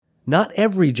Not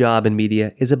every job in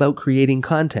media is about creating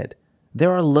content.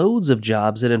 There are loads of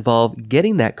jobs that involve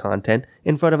getting that content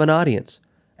in front of an audience.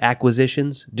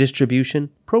 Acquisitions,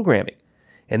 distribution, programming.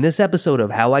 In this episode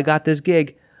of How I Got This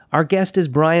Gig, our guest is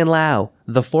Brian Lau,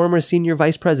 the former Senior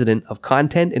Vice President of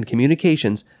Content and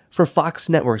Communications for Fox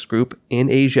Networks Group in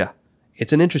Asia.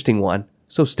 It's an interesting one,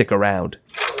 so stick around.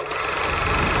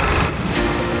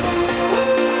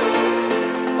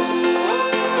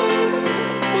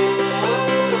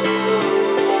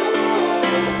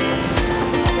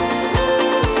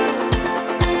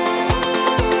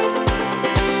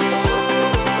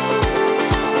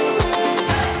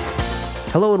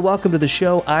 Hello and welcome to the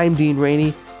show. I'm Dean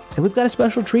Rainey, and we've got a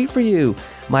special treat for you.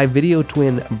 My video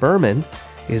twin, Berman,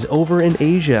 is over in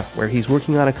Asia, where he's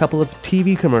working on a couple of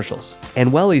TV commercials.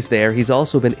 And while he's there, he's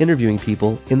also been interviewing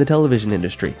people in the television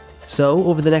industry. So,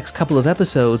 over the next couple of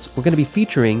episodes, we're going to be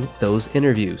featuring those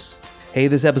interviews. Hey,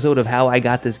 this episode of How I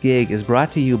Got This Gig is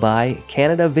brought to you by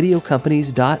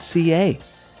CanadaVideoCompanies.ca.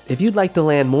 If you'd like to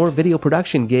land more video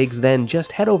production gigs, then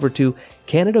just head over to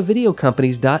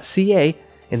CanadaVideoCompanies.ca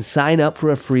and sign up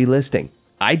for a free listing.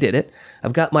 I did it.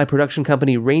 I've got my production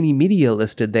company Rainey Media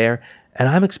listed there, and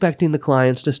I'm expecting the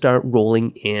clients to start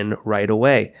rolling in right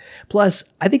away. Plus,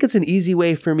 I think it's an easy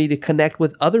way for me to connect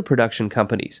with other production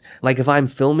companies. Like if I'm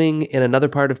filming in another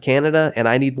part of Canada and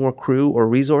I need more crew or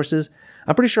resources,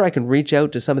 I'm pretty sure I can reach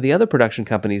out to some of the other production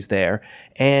companies there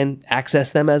and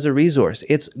access them as a resource.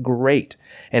 It's great.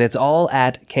 And it's all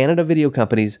at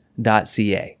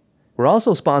CanadaVideoCompanies.ca. We're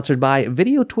also sponsored by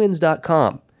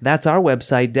VideoTwins.com. That's our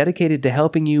website dedicated to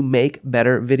helping you make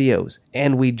better videos.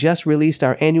 And we just released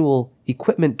our annual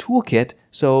equipment toolkit,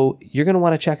 so you're going to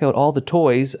want to check out all the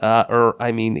toys,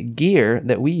 gear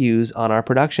that we use on our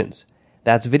productions.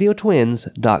 That's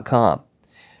VideoTwins.com.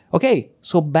 Okay,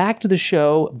 so back to the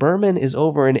show. Berman is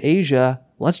over in Asia.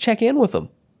 Let's check in with him.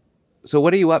 So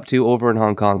what are you up to over in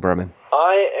Hong Kong, Berman?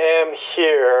 I am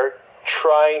here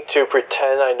trying to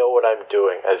pretend I know what I'm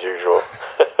doing, as usual.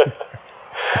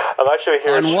 I'm actually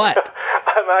here. On what?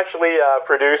 I'm actually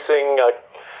producing,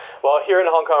 here in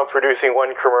Hong Kong, I'm producing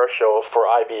one commercial for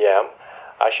IBM.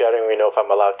 Actually, I don't even know if I'm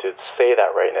allowed to say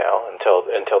that right now until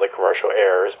the commercial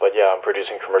airs, but yeah, I'm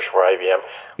producing a commercial for IBM.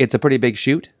 It's a pretty big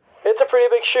shoot? It's a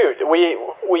pretty big shoot. We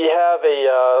have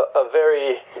a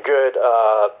very good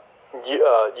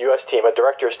U.S. team, a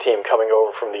director's team coming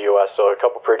over from the U.S., so a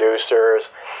couple producers,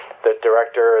 the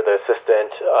director, the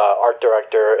assistant art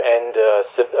director, and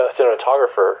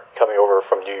cinematographer coming over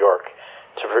from New York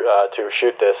to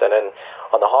shoot this. And then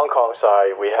on the Hong Kong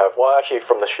side, we have,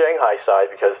 from the Shanghai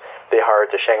side, because they hired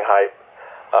the Shanghai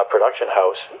production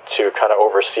house to kind of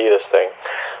oversee this thing.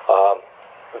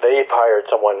 They've hired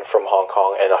someone from Hong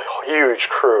Kong and a huge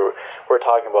crew. We're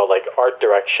talking about like art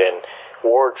direction,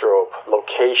 wardrobe,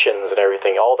 locations, and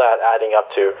everything. All that adding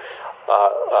up to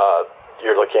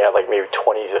you're looking at like maybe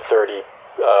 20 to 30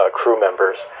 crew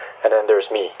members. And then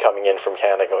there's me coming in from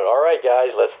Canada going, all right,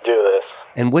 guys, let's do this.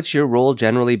 And what's your role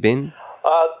generally been?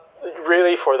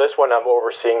 Really, for this one, I'm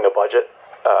overseeing the budget,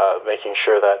 making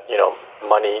sure that,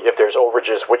 money, if there's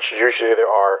overages, which usually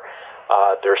there are,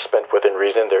 they're spent within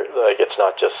reason. It's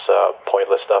not just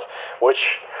pointless stuff,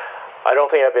 which I don't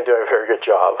think I've been doing a very good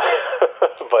job.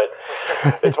 But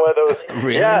it's one of those.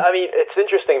 Really? Yeah, I mean, it's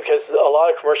interesting because a lot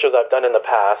of commercials I've done in the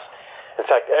past, in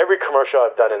fact, every commercial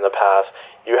I've done in the past,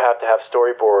 you have to have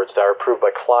storyboards that are approved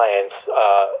by clients,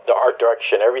 the art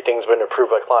direction, everything's been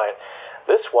approved by client.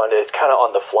 This one is kind of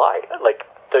on the fly. Like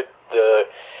the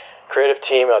creative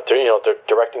team, the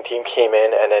directing team came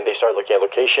in, and then they started looking at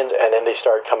locations, and then they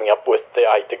started coming up with the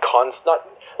concept.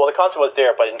 The concept was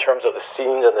there, but in terms of the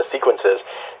scenes and the sequences,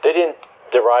 they didn't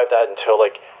derive that until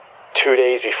like 2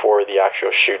 days before the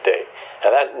actual shoot date,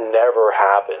 and that never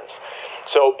happens.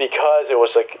 So because it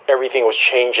was like everything was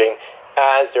changing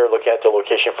as they're looking at the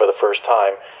location for the first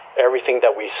time, everything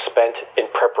that we spent in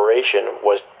preparation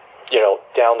was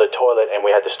down the toilet, and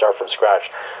we had to start from scratch.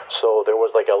 So there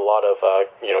was like a lot of,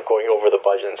 going over the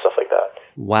budget and stuff like that.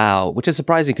 Wow, which is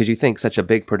surprising because you think such a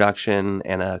big production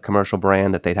and a commercial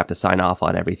brand that they'd have to sign off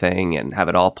on everything and have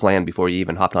it all planned before you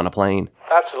even hopped on a plane.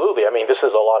 Absolutely. I mean, this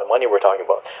is a lot of money we're talking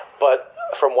about. But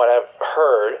from what I've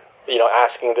heard,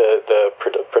 asking the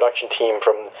production team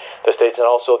from the States and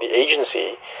also the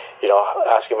agency,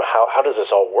 asking them how does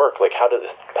this all work? Like, how does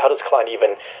the client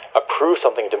even approve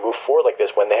something to move forward like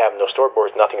this when they have no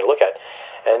storyboards, nothing to look at?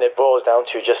 And it boils down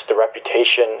to just the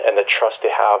reputation and the trust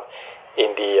they have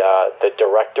in the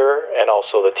director and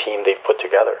also the team they've put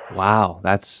together. Wow,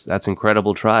 that's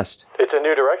incredible trust. It's a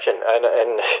new direction,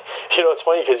 and it's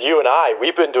funny because you and I,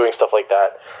 we've been doing stuff like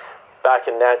that back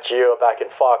in Nat Geo, back in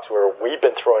Fox, where we've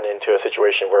been thrown into a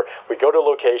situation where we go to a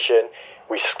location,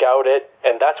 we scout it,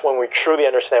 and that's when we truly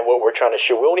understand what we're trying to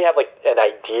shoot. We only have like an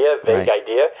idea, vague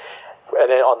idea, and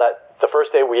then on the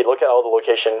first day we look at all the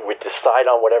location, we decide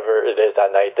on whatever it is that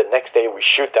night. The next day we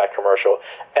shoot that commercial,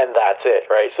 and that's it,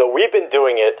 right? So we've been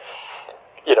doing it,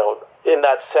 in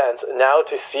that sense. Now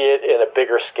to see it in a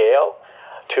bigger scale,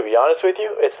 to be honest with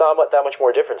you, it's not that much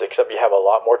more difference, except you have a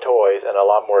lot more toys and a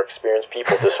lot more experienced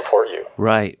people to support you.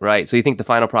 Right. So you think the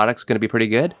final product's going to be pretty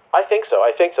good? I think so.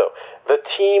 The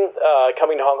team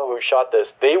coming to Hong Kong who shot this,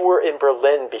 they were in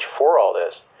Berlin before all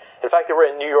this. In fact, they were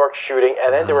in New York shooting,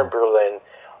 and then they were in Berlin,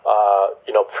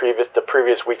 the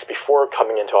previous weeks before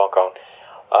coming into Hong Kong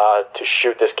to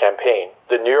shoot this campaign.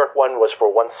 The New York one was for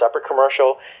one separate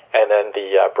commercial, and then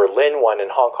the Berlin one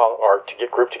in Hong Kong are to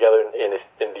get grouped together in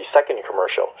the second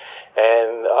commercial.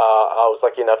 And I was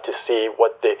lucky enough to see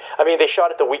they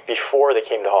shot it the week before they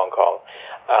came to Hong Kong.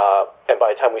 And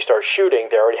by the time we started shooting,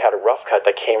 they already had a rough cut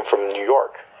that came from New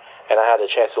York. And I had a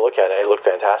chance to look at it. It looked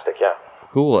fantastic, yeah.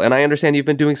 Cool. And I understand you've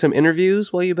been doing some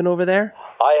interviews while you've been over there?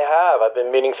 I have. I've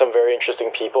been meeting some very interesting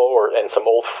people and some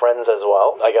old friends as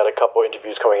well. I got a couple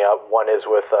interviews coming out. One is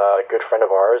with a good friend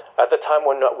of ours. At the time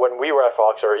when we were at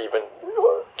Fox, or even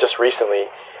just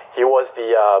recently, he was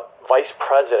the vice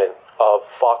president of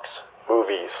Fox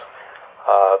Movies,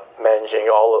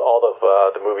 managing all of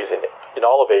the movies in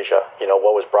all of Asia,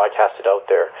 what was broadcasted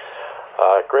out there.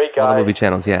 Great guy. All the movie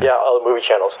channels, yeah. Yeah, all the movie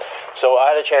channels. So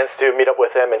I had a chance to meet up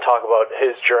with him and talk about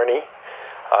his journey.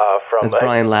 That's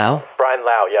Brian Lau? Brian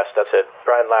Lau, yes, that's it.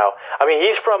 Brian Lau. I mean,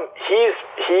 he's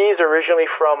originally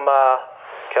from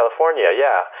California,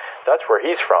 yeah. That's where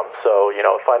he's from. So,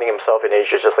 finding himself in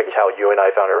Asia, just like how you and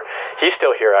I found her. He's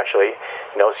still here, actually.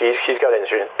 So he's got an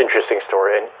interesting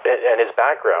story and his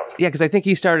background. Yeah, because I think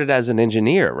he started as an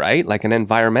engineer, right? Like an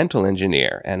environmental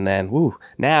engineer. And then,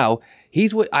 now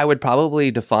he's what I would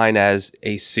probably define as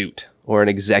a suit or an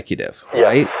executive,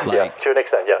 right? Yeah, to an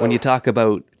extent, yeah. When you talk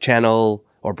about channel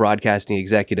or broadcasting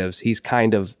executives, he's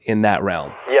kind of in that realm.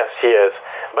 Yes, he is.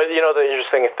 But, the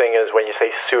interesting thing is when you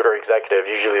say suit or executive,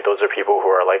 usually those are people who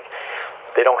are like,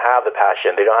 they don't have the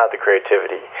passion, they don't have the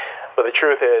creativity. But the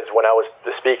truth is, when I was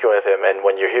speaking with him, and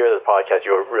when you hear the podcast,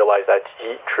 you'll realize that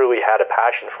he truly had a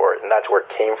passion for it, and that's where it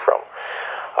came from.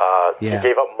 He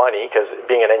gave up money, because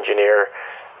being an engineer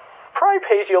probably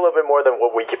pays you a little bit more than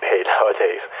what we get paid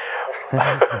nowadays.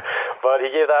 But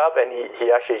he gave that up, and he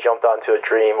actually jumped onto a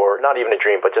dream, or not even a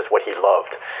dream, but just what he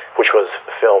loved, which was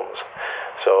films.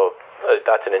 So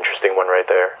that's an interesting one right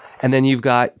there. And then you've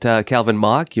got Calvin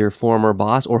Mock, your former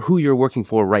boss, or who you're working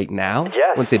for right now.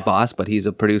 Yes. I wouldn't say boss, but he's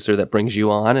a producer that brings you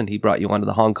on, and he brought you onto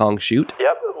the Hong Kong shoot.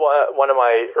 Yep. One of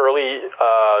my early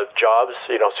jobs,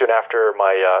 soon after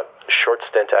my short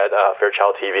stint at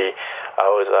Fairchild TV, I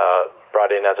was brought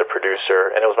in as a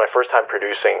producer, and it was my first time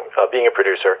being a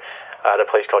producer at a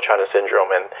place called China Syndrome,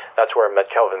 and that's where I met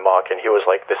Calvin Mock, and he was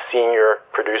like the senior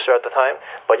producer at the time.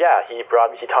 But yeah, he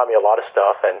taught me a lot of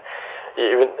stuff, and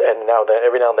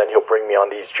every now and then he'll bring me on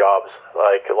these jobs.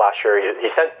 Like last year, he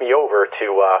sent me over to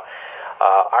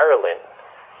Ireland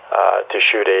to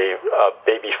shoot a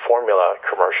baby formula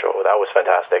commercial. That was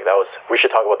fantastic. We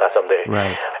should talk about that someday.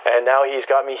 Right. And now he's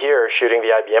got me here shooting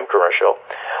the IBM commercial.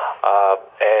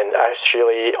 And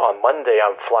actually on Monday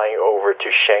I'm flying over to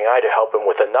Shanghai to help him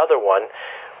with another one,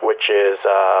 which is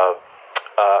a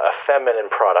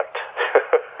feminine product,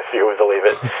 if you would believe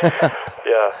it.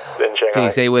 Yeah, in Shanghai. Can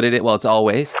you say what it is? Well, it's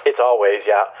Always. It's Always,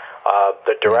 yeah.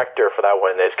 The director for that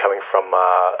one is coming from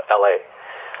LA.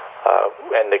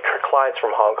 And the client's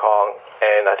from Hong Kong,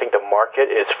 and I think the market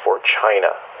is for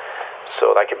China.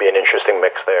 So that could be an interesting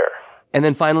mix there. And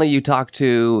then finally, you talked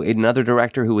to another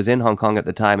director who was in Hong Kong at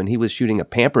the time, and he was shooting a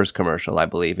Pampers commercial, I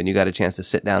believe, and you got a chance to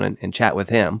sit down and chat with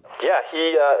him. Yeah,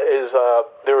 he is.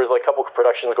 There was like a couple of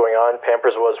productions going on.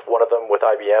 Pampers was one of them with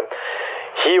IBM.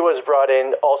 He was brought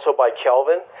in also by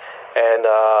Kelvin, and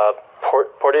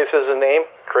Porteous is his name.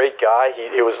 Great guy.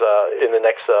 He was in the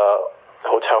next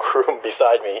hotel room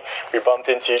beside me. We bumped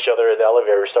into each other in the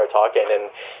elevator. We started talking,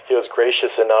 and he was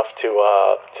gracious enough to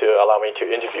allow me to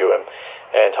interview him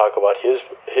and talk about his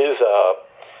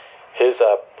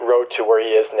road to where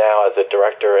he is now as a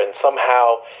director, and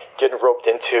somehow getting roped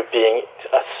into being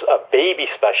a baby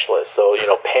specialist. So,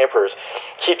 Pampers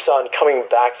keeps on coming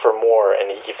back for more, and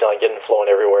he keeps on getting flown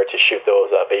everywhere to shoot those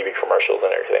baby commercials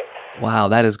and everything. Wow,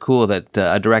 that is cool that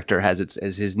a director has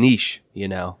as his niche,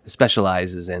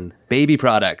 specializes in baby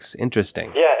products.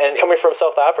 Interesting. Yeah, and coming from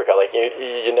South Africa, like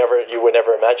you would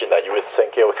never imagine that. You would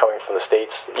think it was coming from the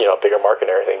States, bigger market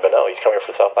and everything, but no, he's coming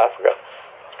from South Africa.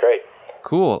 It's great.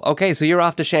 Cool. Okay, so you're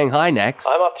off to Shanghai next.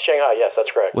 I'm off to Shanghai, yes, that's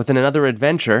correct. With another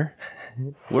adventure,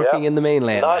 working in the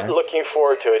mainland. Not looking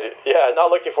forward to it. Yeah, not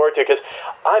looking forward to it because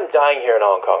I'm dying here in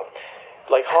Hong Kong.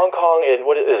 Like Hong Kong,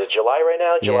 what is it, July right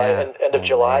now? End of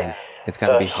July. Man. It's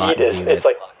got to be hot. It's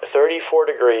like 34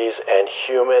 degrees and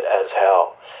humid as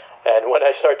hell. And when I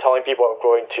start telling people I'm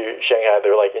going to Shanghai,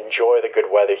 they're like, enjoy the good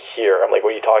weather here. I'm like, what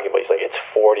are you talking about? He's like, it's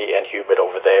 40 and humid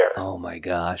over there. Oh my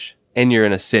gosh. And you're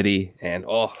in a city, and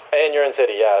And you're in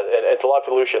city, yeah. And it's a lot of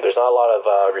pollution. There's not a lot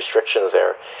of restrictions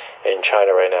there in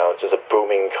China right now. It's just a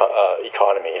booming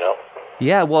economy, you know?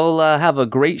 Yeah, well, have a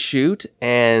great shoot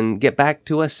and get back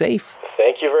to us safe.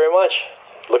 Thank you very much.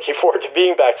 Looking forward to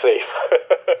being back safe.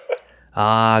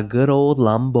 Good old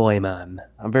Lam Boy Man.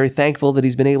 I'm very thankful that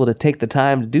he's been able to take the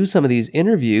time to do some of these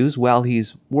interviews while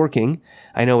he's working.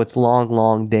 I know it's long,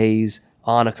 long days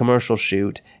on a commercial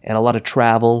shoot and a lot of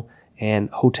travel and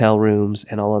hotel rooms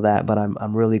and all of that, but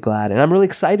I'm really glad. And I'm really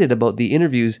excited about the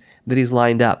interviews that he's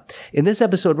lined up. In this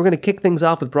episode, we're going to kick things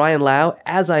off with Brian Lau.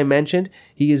 As I mentioned,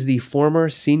 he is the former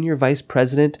Senior Vice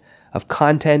President of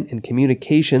Content and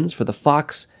Communications for the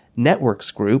Fox Networks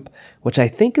Group, which I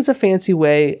think is a fancy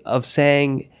way of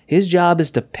saying his job is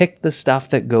to pick the stuff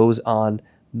that goes on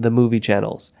the movie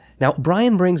channels. Now,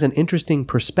 Brian brings an interesting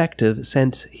perspective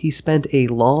since he spent a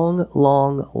long,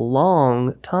 long,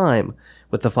 long time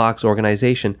with the Fox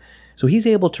organization. So he's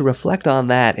able to reflect on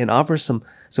that and offer some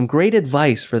great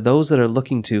advice for those that are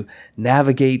looking to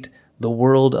navigate the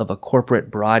world of a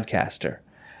corporate broadcaster.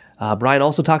 Brian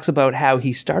also talks about how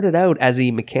he started out as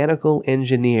a mechanical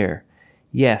engineer.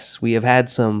 Yes, we have had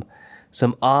some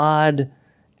odd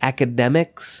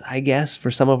academics, I guess,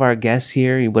 for some of our guests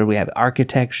here. What do we have?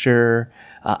 Architecture,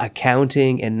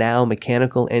 accounting, and now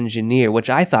mechanical engineer, which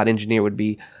I thought engineer would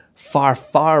be far,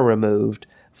 far removed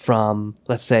from,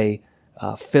 let's say,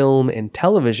 film and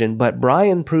television, but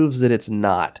Brian proves that it's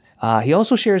not. He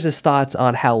also shares his thoughts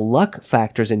on how luck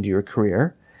factors into your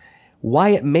career, why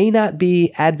it may not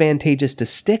be advantageous to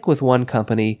stick with one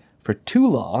company for too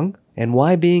long, and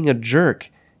why being a jerk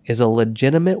is a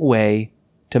legitimate way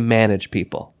to manage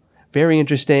people. Very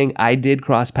interesting. I did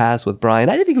cross paths with Brian.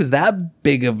 I didn't think he was that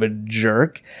big of a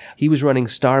jerk. He was running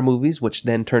Star Movies, which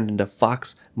then turned into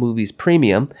Fox Movies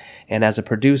Premium. And as a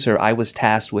producer, I was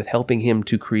tasked with helping him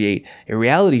to create a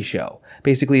reality show.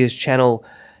 Basically, his channel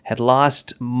had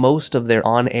lost most of their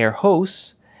on-air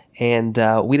hosts, and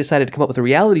we decided to come up with a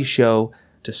reality show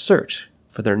to search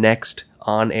for their next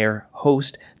on-air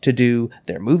host to do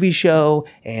their movie show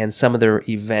and some of their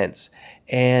events.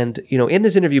 And, in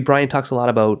this interview, Brian talks a lot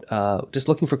about just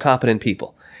looking for competent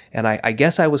people. And I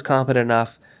guess I was competent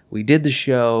enough. We did the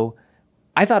show.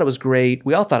 I thought it was great.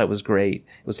 We all thought it was great.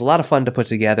 It was a lot of fun to put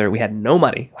together. We had no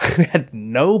money. We had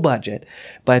no budget.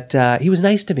 But he was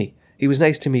nice to me. He was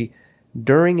nice to me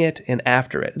during it and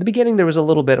after it. At the beginning, there was a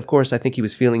little bit, of course, I think he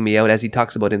was feeling me out, as he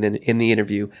talks about in the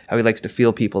interview, how he likes to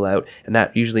feel people out. And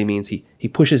that usually means he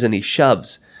pushes and he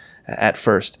shoves at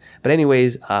first. But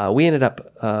anyways, we ended up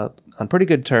on pretty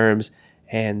good terms,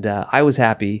 and I was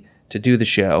happy to do the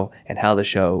show and how the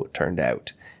show turned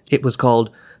out. It was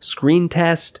called Screen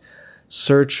Test,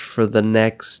 Search for the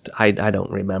Next, I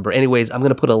don't remember. Anyways, I'm going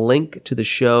to put a link to the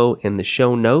show in the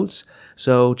show notes,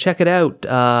 so check it out.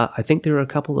 I think there are a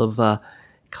couple of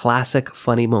classic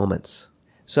funny moments.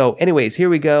 So anyways, here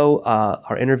we go,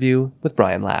 our interview with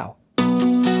Brian Lau.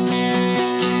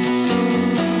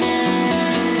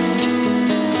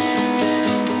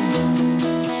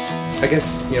 I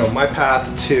guess, my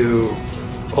path to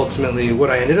ultimately what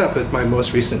I ended up with my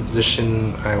most recent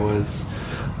position, I was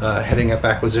heading up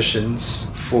acquisitions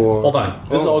for... Hold on.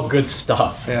 This is all good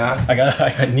stuff. Yeah.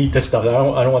 I need this stuff. I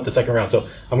don't want the second round. So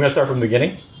I'm going to start from the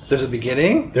beginning. There's a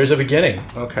beginning? There's a beginning.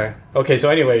 Okay, so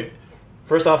anyway,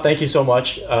 first off, thank you so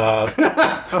much.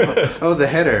 The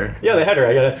header. Yeah, the header.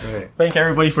 I got to thank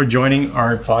everybody for joining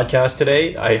our podcast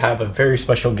today. I have a very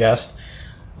special guest.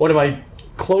 One of my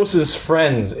closest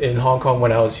friends in Hong Kong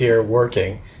when I was here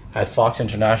working at Fox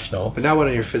International. But now one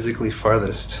of your physically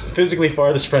farthest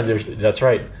friends. That's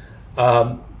right.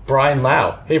 Brian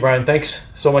Lau. Hey, Brian,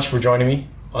 thanks so much for joining me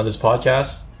on this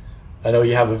podcast. I know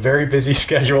you have a very busy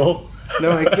schedule.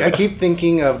 No, I keep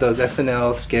thinking of those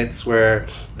SNL skits where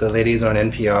the ladies on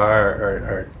NPR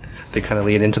or they kind of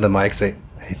lead into the mic, say,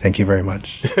 hey, thank you very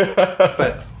much.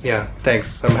 But yeah,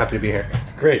 thanks. I'm happy to be here.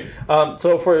 Great. There's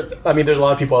a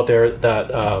lot of people out there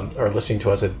that are listening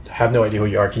to us that have no idea who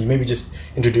you are. Can you maybe just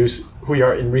introduce who you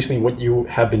are and recently what you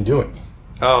have been doing?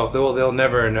 Oh, they'll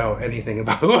never know anything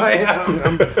about who I am.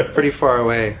 I'm pretty far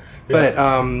away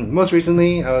But most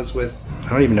recently, I was with, I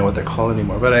don't even know what they're called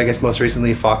anymore, but I guess most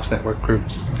recently Fox Network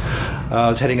Groups. I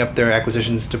was heading up their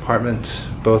acquisitions department,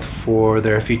 both for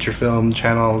their feature film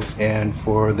channels and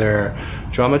for their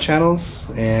drama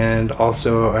channels. And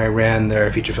also I ran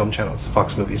their feature film channels,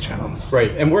 Fox Movies channels.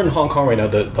 Right. And we're in Hong Kong right now.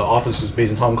 The office was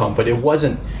based in Hong Kong, but it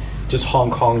wasn't just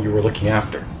Hong Kong you were looking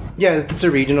after. Yeah, it's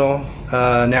a regional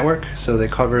network, so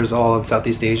that covers all of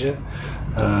Southeast Asia,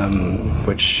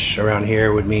 which around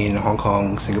here would mean Hong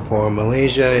Kong, Singapore,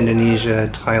 Malaysia, Indonesia,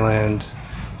 Thailand,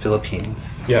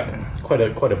 Philippines. Yeah.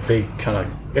 Quite a big kind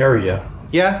of area.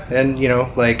 Yeah, and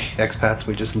like expats,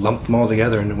 we just lump them all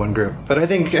together into one group. But I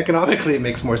think economically it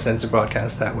makes more sense to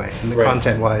broadcast that way. And the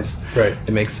content-wise,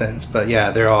 it makes sense. But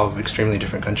yeah, they're all extremely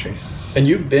different countries. And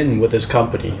you've been with this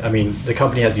company. I mean, the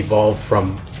company has evolved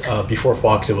from, before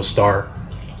Fox, it was Star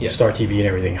TV and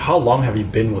everything. How long have you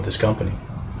been with this company?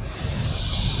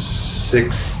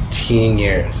 16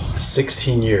 years.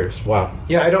 16 years, wow.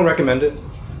 Yeah, I don't recommend it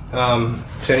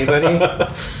to anybody.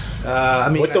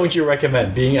 What don't you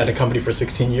recommend? Being at a company for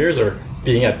 16 years or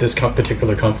being at this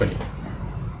particular company?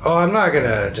 Oh, I'm not going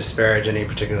to disparage any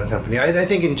particular company. I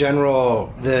think in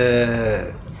general,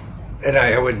 I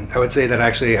would say that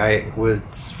actually I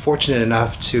was fortunate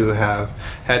enough to have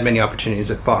had many opportunities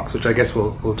at Fox, which I guess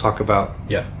we'll talk about.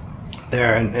 Yeah.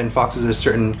 There, and Fox is a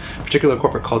certain particular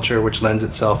corporate culture which lends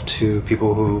itself to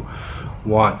people who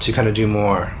want to kind of do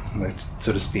more,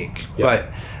 so to speak. Yeah. But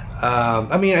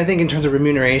I think in terms of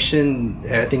remuneration,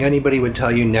 I think anybody would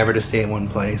tell you never to stay in one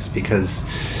place because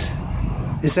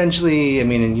essentially,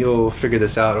 and you'll figure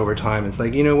this out over time, it's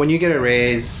like, when you get a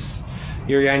raise,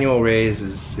 your annual raise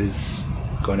is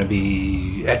going to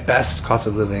be, at best, cost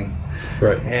of living.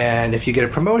 Right. And if you get a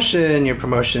promotion, your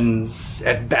promotions,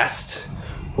 at best,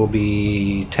 will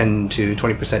be 10 to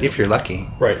 20% if you're lucky.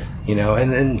 Right.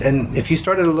 And if you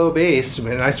start at a low base,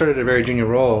 and I started at a very junior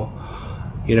role,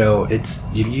 it's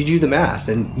you do the math,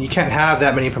 and you can't have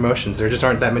that many promotions. There just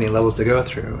aren't that many levels to go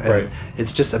through. And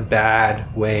it's just a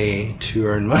bad way to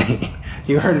earn money.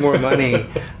 You earn more money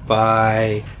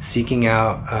by seeking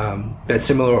out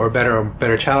similar or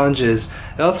better challenges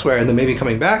elsewhere, and then maybe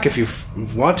coming back if you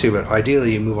want to. But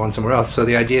ideally, you move on somewhere else. So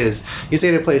the idea is you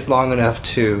stay at a place long enough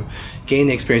to gain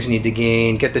the experience you need to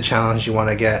gain, get the challenge you want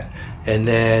to get. And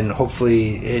then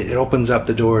hopefully it opens up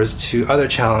the doors to other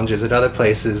challenges at other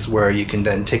places where you can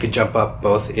then take a jump up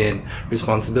both in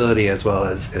responsibility as well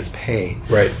as pay.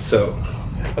 Right. So,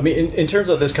 in terms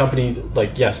of this company,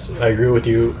 yes, I agree with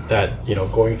you that,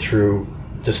 going through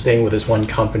just staying with this one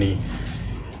company,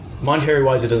 monetary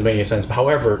wise, it doesn't make any sense. But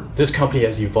however, this company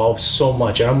has evolved so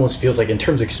much. It almost feels like in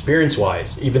terms of experience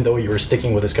wise, even though you were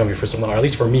sticking with this company for so long, or at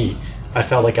least for me, I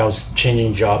felt like I was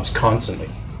changing jobs constantly.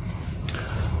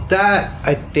 That,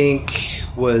 I think,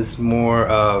 was more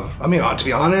of, to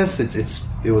be honest,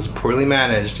 it was poorly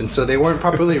managed, and so they weren't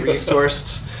properly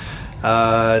resourced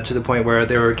to the point where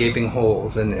there were gaping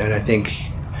holes. And I think,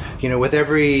 with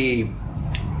every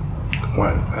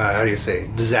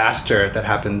disaster that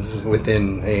happens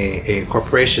within a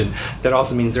corporation, that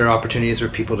also means there are opportunities for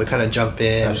people to kind of jump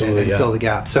in and fill the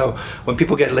gap. So when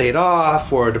people get laid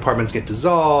off, or departments get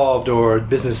dissolved, or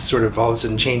business sort of all of a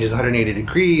sudden changes 180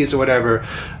 degrees or whatever,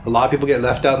 a lot of people get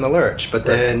left out in the lurch. But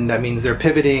then that means they're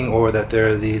pivoting, or that there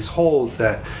are these holes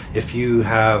that if you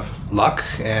have luck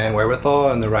and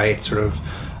wherewithal and the right sort of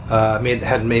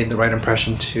had made the right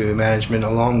impression to management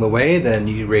along the way, then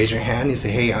you raise your hand, you say,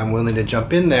 hey, I'm willing to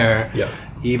jump in there,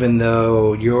 even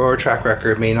though your track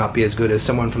record may not be as good as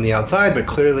someone from the outside, but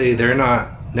clearly they're not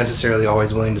necessarily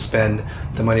always willing to spend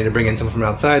the money to bring in someone from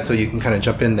outside, so you can kind of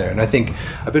jump in there. And I think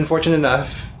I've been fortunate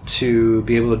enough to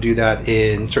be able to do that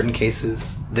in certain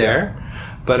cases there.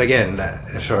 But again,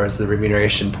 as far as the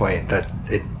remuneration point,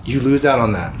 you lose out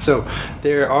on that. So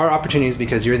there are opportunities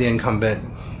because you're the incumbent.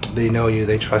 They know you,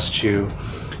 they trust you,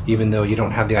 even though you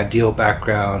don't have the ideal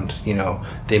background.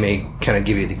 They may kind of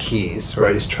give you the keys, or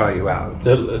at least try you out.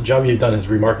 The job you've done is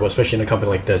remarkable, especially in a company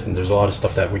like this, and there's a lot of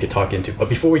stuff that we could talk into. But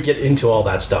before we get into all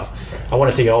that stuff, I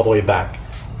want to take it all the way back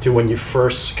to when you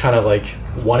first kind of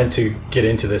wanted to get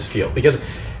into this field, because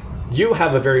you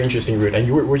have a very interesting route, and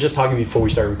we were just talking before we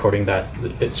started recording that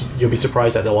you'll be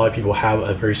surprised that a lot of people have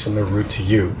a very similar route to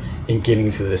you in getting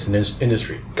into this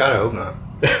industry. Gotta hope not.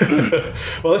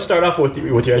 Well, let's start off with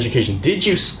your education. Did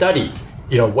you study,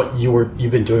 what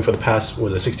you've been doing for the past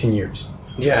 16 years?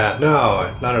 Yeah,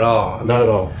 no, not at all. Not at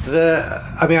all.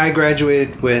 I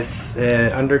graduated with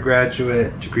an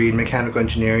undergraduate degree in mechanical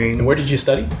engineering. And where did you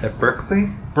study? At Berkeley.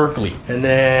 Berkeley. And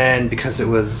then because it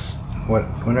was when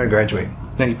did I graduate?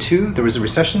 92. There was a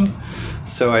recession,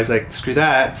 so I was like, screw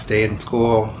that. Stay in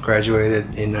school.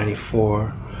 Graduated in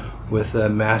 94. with a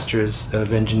master's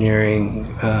of engineering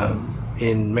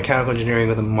in mechanical engineering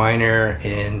with a minor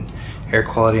in air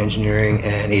quality engineering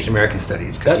and Asian American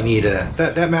studies, because you need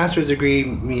that master's degree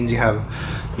means you have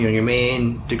your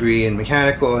main degree in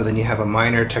mechanical, and then you have a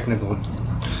minor technical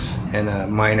and a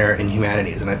minor in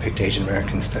humanities, and I picked Asian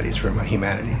American studies for my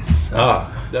humanities. So.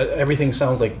 Everything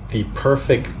sounds like the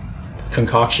perfect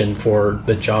concoction for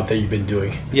the job that you've been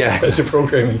doing. Yeah, as a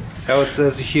programming. That was a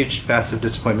huge, massive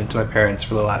disappointment to my parents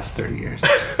for the last 30 years.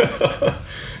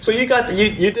 So you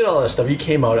did all that stuff. You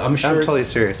came out. I'm sure. I'm totally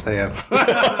serious. I am.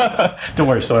 Don't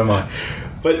worry. So am I.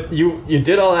 But you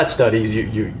did all that studies.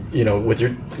 You with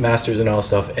your masters and all that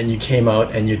stuff, and you came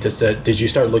out and you just did you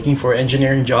start looking for an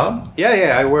engineering job?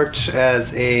 Yeah. I worked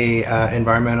as a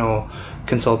environmental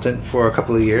consultant for a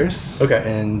couple of years. Okay.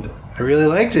 And I really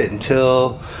liked it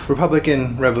until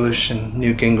Republican revolution,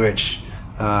 Newt Gingrich,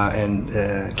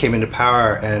 came into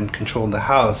power and controlled the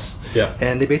House. Yeah.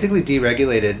 And they basically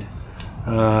deregulated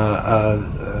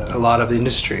a lot of the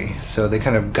industry. So they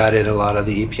kind of gutted a lot of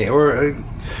the EPA, or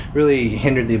really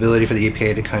hindered the ability for the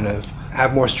EPA to kind of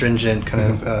have more stringent kind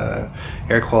of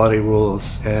air quality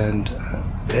rules. And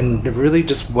it really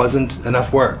just wasn't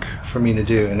enough work for me to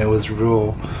do. And it was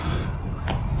real.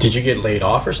 Did you get laid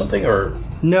off or something, or?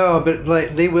 No, but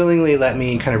they willingly let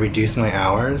me kind of reduce my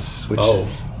hours, which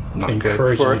is not good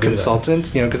for a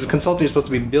consultant. Because a consultant, you're supposed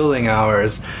to be building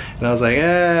hours, and I was like,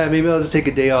 maybe I'll just take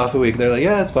a day off a week. They're like,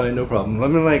 yeah, it's fine, no problem. I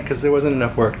mean, because there wasn't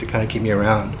enough work to kind of keep me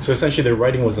around. So essentially, the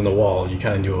writing was on the wall. You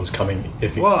kind of knew it was coming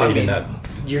if you stayed in that.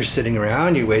 You're sitting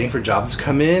around, you're waiting for jobs to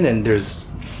come in, and there's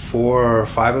 4 or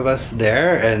 5 of us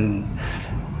there, and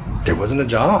there wasn't a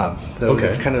job. So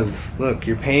it's kind of, look,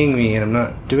 you're paying me and I'm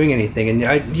not doing anything.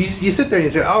 And you sit there and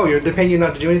you say, they're paying you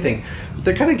not to do anything. But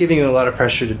they're kind of giving you a lot of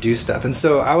pressure to do stuff. And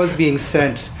so I was being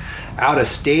sent out of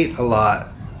state a lot.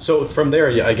 So from there,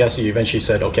 I guess you eventually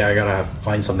said, okay, I got to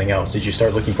find something else. Did you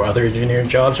start looking for other engineering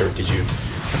jobs, or did you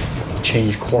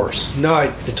change course?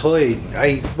 No,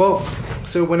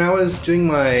 so when I was doing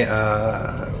my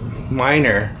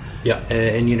minor,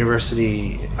 in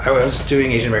university, I was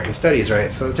doing Asian American studies,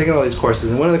 right? So I was taking all these courses,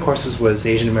 and one of the courses was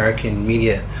Asian American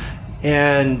media.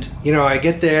 And, I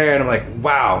get there and I'm like,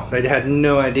 wow, I had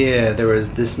no idea there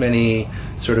was this many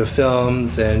sort of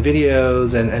films and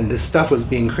videos, and this stuff was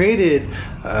being created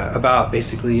about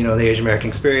basically, the Asian American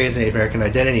experience and Asian American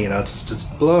identity, and I was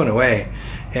just blown away.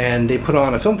 And they put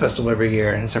on a film festival every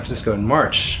year in San Francisco in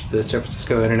March, the San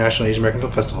Francisco International Asian American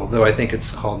Film Festival, though I think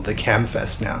it's called the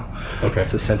CAMFest now. Okay.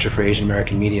 It's the Center for Asian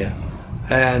American Media.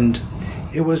 And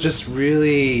it was just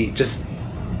really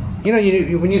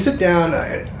when you sit down,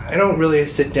 I don't really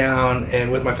sit down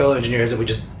and with my fellow engineers and we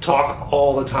just talk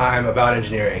all the time about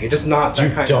engineering. It's just not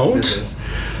that kind of business.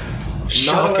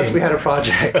 Shocking. Not unless we had a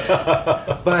project.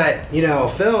 But,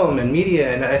 film and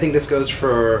media, and I think this goes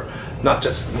for not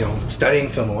just, studying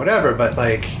film or whatever, but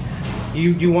like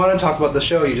you want to talk about the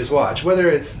show you just watch, whether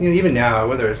it's, even now,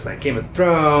 whether it's like Game of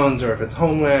Thrones or if it's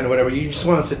Homeland or whatever, you just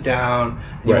want to sit down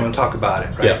and you want to talk about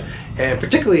it, right? Yeah. And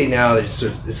particularly now that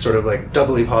it's sort of like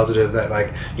doubly positive that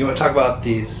like you want to talk about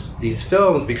these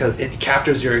films because it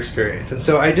captures your experience. And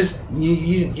so I just,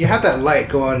 you have that light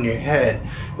go on in your head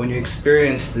when you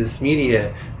experience this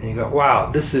media and you go, wow,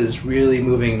 this is really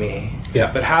moving me. Yeah.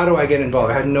 But how do I get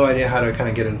involved? I had no idea how to kind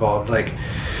of get involved. Like,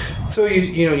 so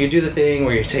you do the thing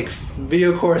where you take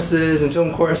video courses and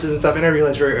film courses and stuff, and I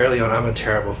realized very early on I'm a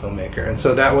terrible filmmaker, and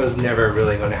so that was never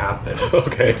really going to happen.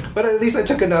 Okay. But at least I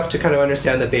took enough to kind of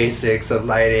understand the basics of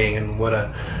lighting and what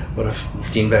a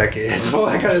Steenbeck is and all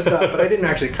that kind of stuff, but I didn't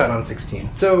actually cut on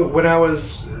 16. So when I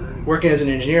was working as an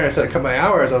engineer and I started to cut my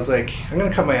hours, I was like, I'm going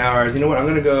to cut my hours. You know what? I'm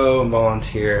going to go and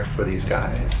volunteer for these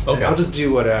guys. Okay. And I'll just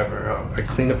do whatever. I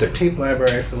cleaned up their tape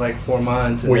library for like 4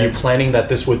 months. Were you planning that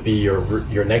this would be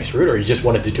your next route, or you just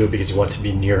wanted to do it because you wanted to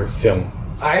be near film?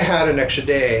 I had an extra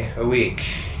day a week,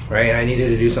 right? And I needed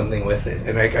to do something with it.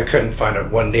 And I couldn't find a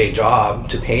one-day job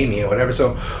to pay me or whatever.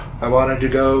 So I wanted to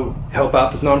go help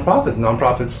out this nonprofit.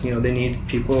 Nonprofits, they need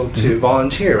people to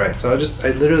volunteer, right? So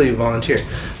I literally volunteered.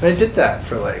 And I did that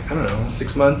for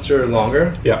 6 months or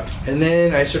longer. Yeah. And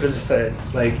then I sort of said,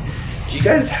 do you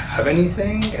guys have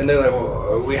anything? And they're like,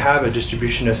 well, we have a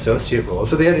distribution associate role.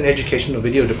 So they had an educational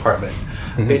video department,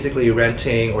 basically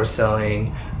renting or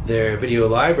selling their video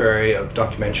library of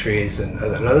documentaries and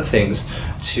other things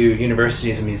to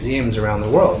universities and museums around the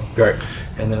world. Right.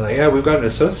 And they're like, yeah, we've got an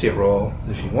associate role.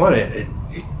 If you want it,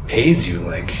 it pays you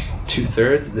like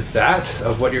 2/3, if that,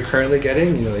 of what you're currently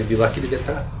getting. You'd be lucky to get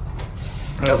that.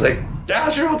 And I was like, yeah,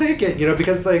 sure, I'll take it.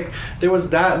 Because like there was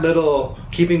that little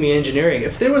keeping me engineering.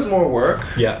 If there was more work,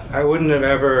 I wouldn't have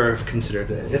ever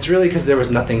considered it. It's really because there was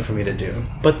nothing for me to do.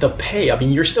 But the pay, I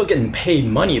mean, you're still getting paid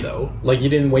money though. Like you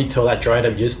didn't wait till that dried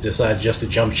up, you just decided just to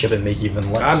jump ship and make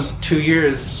even less. I'm 2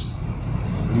 years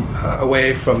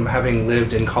away from having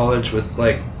lived in college with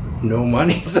like no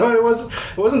money, so it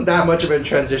wasn't that much of a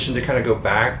transition to kind of go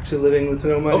back to living with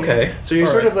no money. Okay, so you're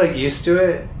sort of like used to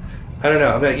it. I don't know.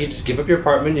 I mean, you just give up your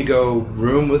apartment, you go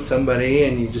room with somebody,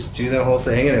 and you just do that whole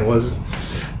thing. And it was,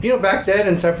 back then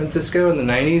in San Francisco in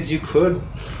the 90s, you could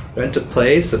rent a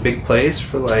big place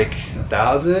for like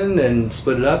 $1,000 and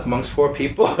split it up amongst 4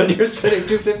 people, and you're spending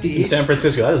 $250 each. In San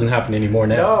Francisco, that doesn't happen anymore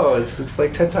now. No, it's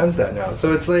like 10 times that now.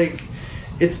 So it's like,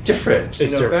 it's different.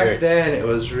 It's different. Back then it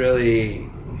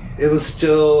was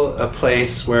still a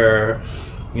place where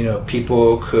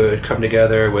people could come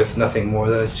together with nothing more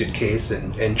than a suitcase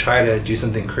and try to do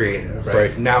something creative,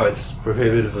 right? Now it's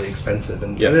prohibitively expensive,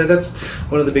 and that's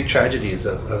one of the big tragedies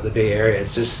of the Bay Area.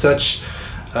 It's just such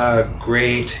a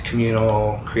great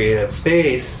communal creative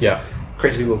space. Yeah.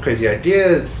 Crazy people with crazy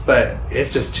ideas, but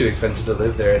it's just too expensive to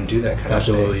live there and do that kind of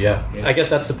thing. Absolutely, yeah. I guess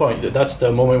that's the point. That's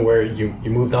the moment where you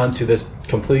moved on to this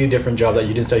completely different job that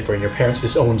you didn't study for, and your parents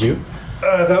disowned you.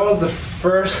 That was the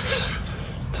first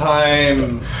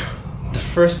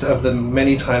of the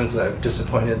many times I've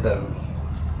disappointed them.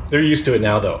 They're used to it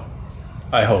now, though.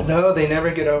 I hope. No, they never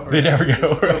get over it. They never get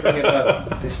over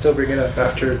it. They still bring it up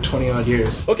after 20-odd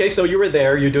years. Okay, so you were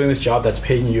there, you're doing this job that's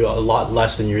paying you a lot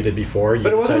less than you did before.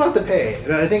 But it wasn't about the pay.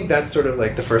 And I think that's sort of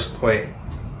like the first point.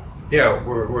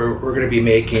 We're going to be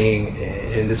making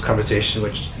in this conversation,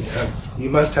 which you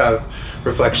must have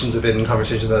reflections of it in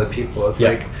conversations with other people. It's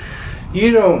like,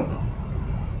 you don't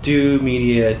do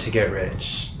media to get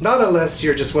rich. Not unless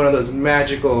you're just one of those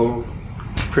magical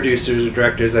producers or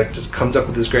directors that just comes up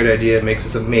with this great idea, makes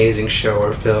this amazing show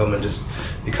or film, and just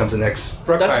becomes the next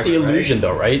Bruckheimer. That's the illusion,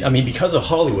 though, right? I mean, because of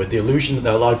Hollywood, the illusion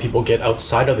that a lot of people get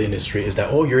outside of the industry is that,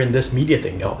 oh, you're in this media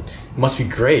thing. Oh, it must be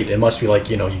great. It must be like,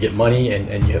 you get money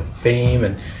and you have fame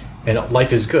and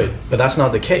life is good. But that's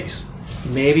not the case.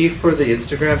 Maybe for the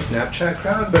Instagram, Snapchat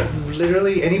crowd, but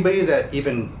literally anybody that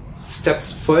even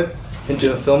steps foot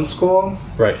into a film school,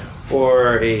 right,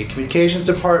 or a communications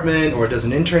department, or does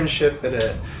an internship at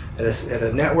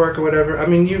a network or whatever. I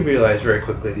mean, you realize very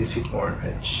quickly these people aren't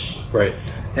rich, right?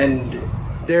 And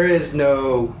there is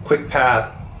no quick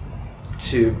path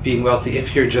to being wealthy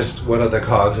if you're just one of the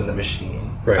cogs in the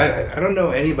machine. Right. I don't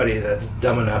know anybody that's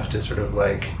dumb enough to sort of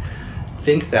like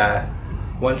think that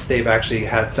once they've actually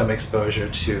had some exposure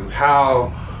to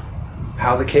how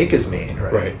the cake is made,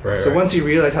 right? So once you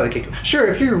realize how the cake... Sure,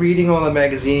 if you're reading all the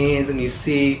magazines and you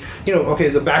see...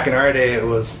 so back in our day, it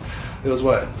was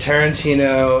what?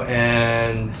 Tarantino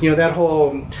and, that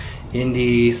whole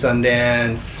indie,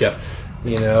 Sundance,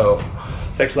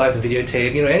 Sex, Lies, and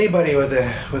Videotape. Anybody with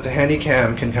a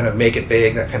handycam can kind of make it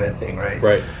big, that kind of thing, right?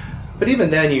 Right. But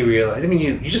even then you realize,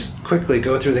 you just quickly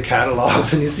go through the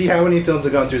catalogs and you see how many films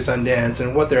have gone through Sundance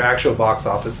and what their actual box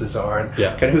offices are and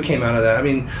kind of who came out of that.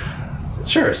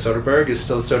 Sure, Soderbergh is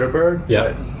still Soderbergh,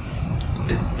 but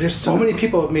there's so many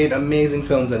people who have made amazing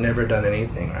films and never done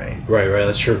anything, right? Right,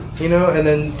 that's true. And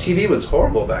then TV was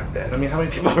horrible back then. How many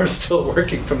people are still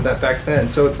working from that back then?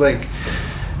 So it's like,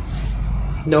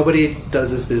 nobody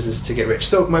does this business to get rich.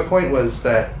 So my point was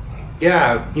that,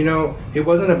 it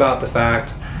wasn't about the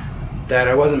fact that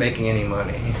I wasn't making any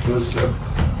money. It was,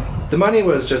 the money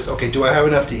was just, okay, do I have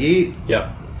enough to eat?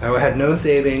 Yeah. I had no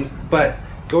savings, but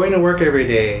going to work every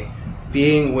day,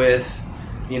 being with,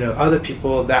 other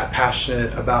people that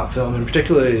passionate about film, and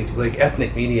particularly like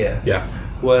ethnic media,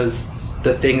 was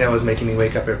the thing that was making me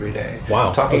wake up every day.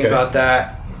 Wow. Talking about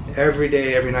that every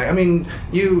day, every night.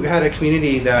 You had a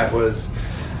community that was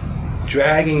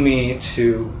dragging me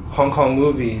to Hong Kong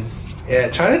movies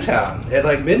at Chinatown at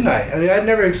like midnight. I'd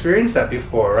never experienced that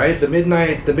before, right? The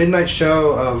midnight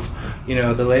show of,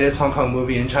 the latest Hong Kong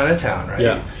movie in Chinatown, right?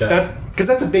 Yeah. Because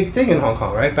that's a big thing in Hong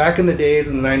Kong, right? Back in the days,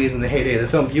 in the 90s, in the heyday of the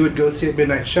film, you would go see a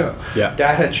midnight show. Yeah.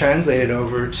 That had translated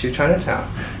over to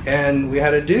Chinatown. And we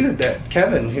had a dude,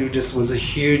 Kevin, who just was a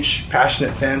huge,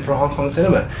 passionate fan for Hong Kong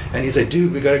cinema. And he said,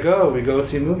 dude, we gotta go. We go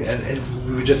see a movie. And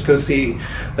we would just go see,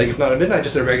 like, if not a midnight,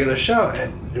 just a regular show.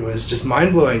 And it was just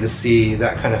mind-blowing to see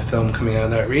that kind of film coming out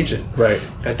of that region. Right.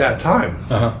 At that time.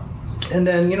 Uh-huh. And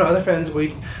then, other friends,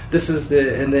 this is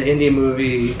in the indie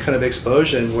movie kind of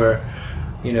explosion where,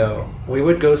 we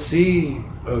would go see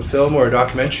a film or a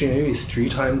documentary maybe 3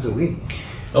 times a week.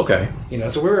 Okay.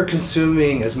 So we were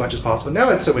consuming as much as possible. Now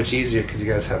it's so much easier because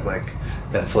you guys have like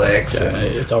Netflix and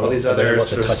it's all these other about the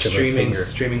sort of touch of a finger.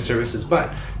 streaming services.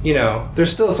 But, you know,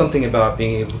 there's still something about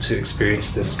being able to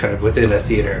experience this kind of within a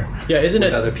theater. Yeah, isn't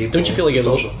with it? Other people. Don't you feel like It's it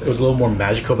a was, social thing. it was a little more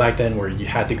magical back then, where you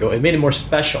had to go? It made it more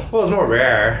special. Well, it's more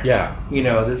rare. Yeah. You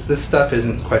know, this stuff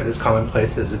isn't quite as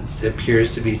commonplace as it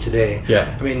appears to be today.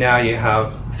 Yeah. I mean, now you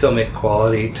have filmic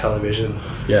quality television.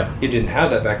 Yeah. You didn't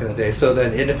have that back in the day. So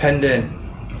then independent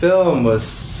film was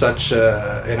such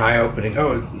an eye-opening,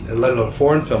 let alone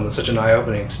foreign film, was such an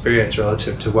eye-opening experience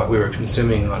relative to what we were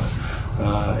consuming on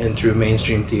and through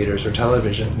mainstream theaters or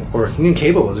television. Or even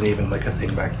cable wasn't even like a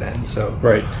thing back then. So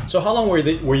Right. So how long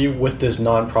were you with this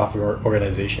non-profit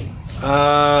organization?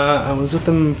 I was with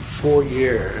them 4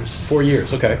 years. 4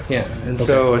 years. Okay. Yeah, and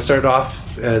so I started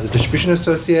off as a distribution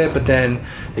associate, but then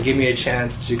they gave me a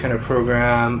chance to kind of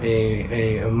program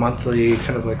a monthly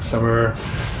kind of like summer,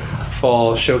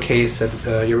 fall showcase at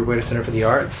the Yerba Buena Center for the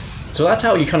Arts. So that's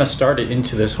how you kind of started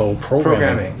into this whole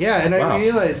programming. Yeah, and Wow. I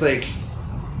realized like,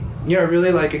 you know, I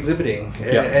really like exhibiting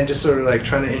and just sort of like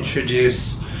trying to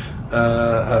introduce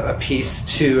a piece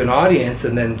to an audience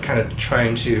and then kind of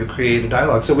trying to create a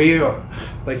dialogue. So we,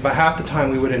 like by half the time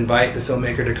we would invite the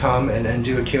filmmaker to come and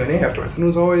do a Q&A afterwards. And it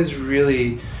was always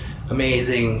really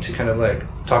amazing to kind of like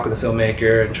talk with the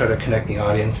filmmaker and try to connect the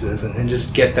audiences and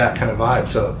just get that kind of vibe.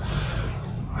 So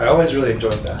I always really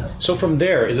enjoyed that. So from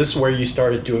there, is this where you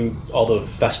started doing all the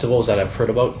festivals that I've heard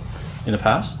about in the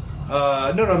past?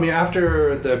 No, I mean,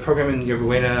 after the program in Yerba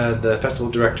Buena, the festival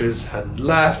directors had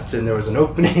left and there was an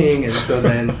opening, and so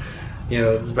then, you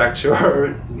know, it's back to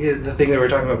the thing that we were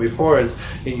talking about before is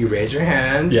you raise your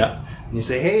hand, Yeah. and you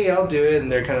say, hey, I'll do it, and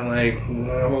they're kind of like,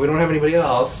 well, we don't have anybody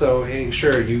else, so hey,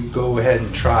 sure, you go ahead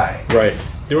and try. Right.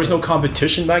 There was no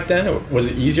competition back then? Or was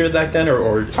it easier back then?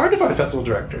 Or It's hard to find festival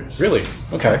directors. Really?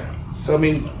 Okay. So, I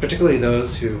mean, particularly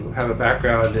those who have a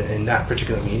background in that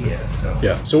particular media, so.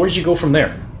 Yeah. So where did you go from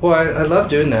there? Well, I love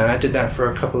doing that. I did that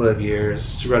for a couple of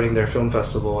years, running their film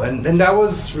festival. And that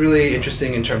was really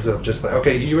interesting in terms of just like,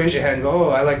 okay, you raise your hand and go, oh,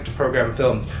 I like to program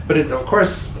films. But it's, of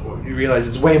course, you realize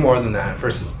it's way more than that.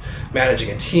 Versus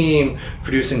managing a team,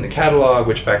 producing the catalog,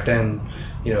 which back then,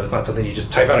 you know, it's not something you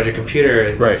just type out on your computer.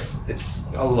 It's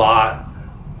a lot.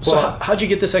 So how'd you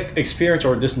get this experience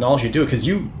or this knowledge you do? Because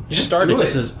you started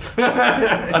just as...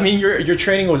 I mean, your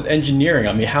training was engineering.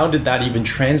 I mean, how did that even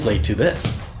translate to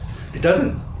this? It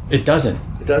doesn't. It doesn't.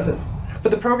 It doesn't.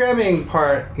 But the programming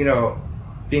part, you know,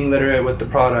 being literate with the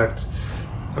product,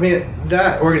 I mean,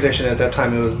 that organization at that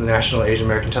time, it was the National Asian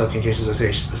American Telecommunications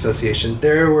Association.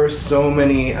 There were so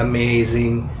many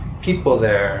amazing people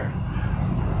there.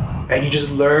 And you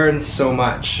just learn so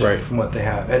much from what they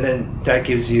have. And then that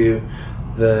gives you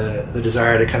the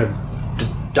desire to kind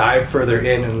of dive further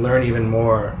in and learn even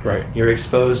more. Right. You're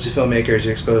exposed to filmmakers,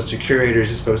 you're exposed to curators,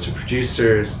 you're exposed to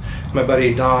producers. My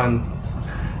buddy Don,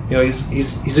 you know,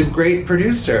 he's a great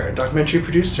producer, a documentary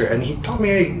producer, and he taught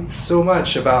me so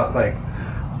much about like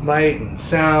light and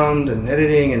sound and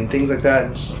editing and things like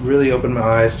that. It just really opened my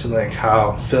eyes to like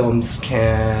how films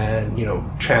can, you know,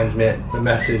 transmit the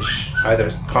message either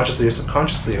consciously or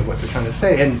subconsciously of what they're trying to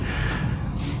say. And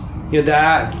you know,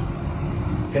 that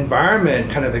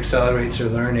environment kind of accelerates your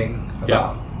learning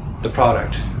about the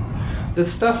product. The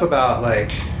stuff about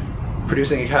like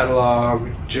producing a catalog,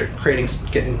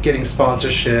 getting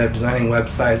sponsorship, designing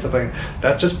websites, stuff like that,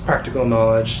 that's just practical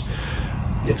knowledge.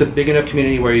 It's a big enough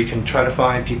community where you can try to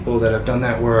find people that have done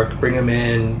that work, bring them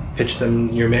in, pitch them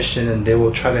your mission, and they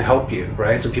will try to help you,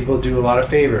 right? So people do a lot of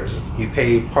favors. You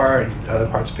pay part, other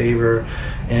parts favor,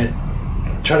 and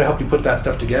try to help you put that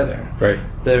stuff together. Right.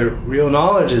 The real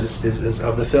knowledge is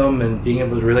of the film and being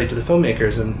able to relate to the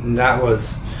filmmakers, and that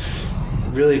was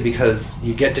really because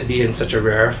you get to be in such a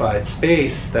rarefied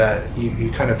space that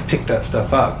you kind of pick that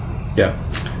stuff up. Yeah.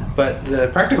 But the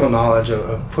practical knowledge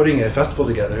of putting a festival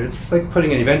together, it's like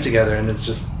putting an event together, and it's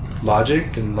just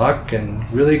logic and luck and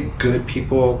really good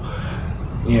people,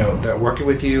 you know, that are working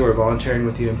with you or volunteering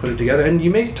with you and put it together. And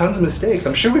you make tons of mistakes.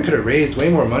 I'm sure we could have raised way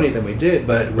more money than we did,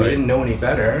 but we didn't know any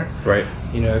better. Right.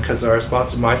 You know, because our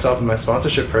sponsor, myself and my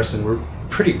sponsorship person, were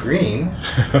pretty green,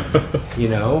 you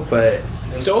know, but...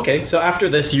 So, okay, so after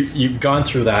this, you've gone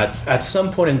through that. At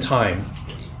some point in time,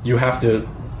 you have to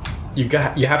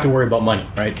worry about money,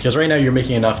 right? Because right now you're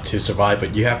making enough to survive,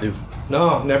 but you have to...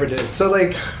 No, never did. So,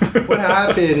 like, what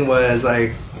happened was,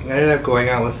 like, I ended up going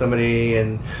out with somebody,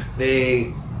 and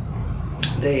they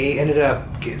ended up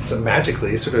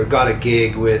magically sort of got a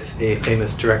gig with a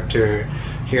famous director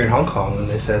here in Hong Kong, and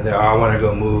they said that, I want to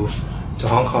go move to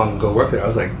Hong Kong and go work there. I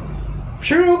was like,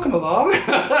 sure, I'll come along.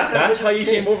 That's how you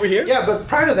came over here? Yeah, but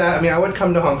prior to that, I mean, I would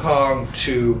come to Hong Kong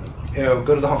to, you know,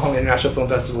 go to the Hong Kong International Film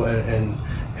Festival and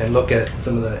and look at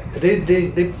some of the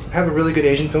they have a really good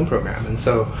Asian film program, and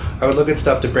so I would look at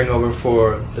stuff to bring over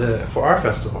for our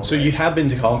festival. So you have been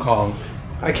to Hong Kong.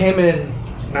 I came in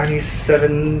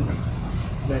 97,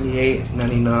 98,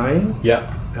 99.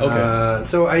 Yeah. Okay.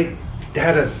 So I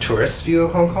had a tourist view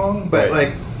of Hong Kong, but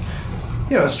Right.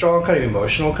 a strong kind of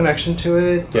emotional connection to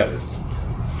it. Yeah.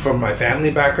 From my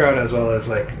family background, as well as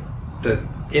like the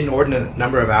inordinate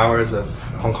number of hours of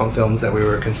Hong Kong films that we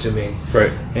were consuming.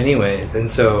 Right. Anyways, and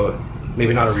so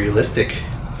maybe not a realistic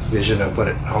vision of what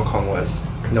Hong Kong was,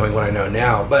 knowing what I know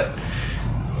now, but.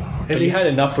 But you had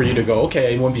enough for you to go,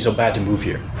 okay, it won't be so bad to move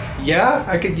here.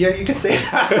 Yeah, you could say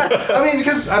that. I mean,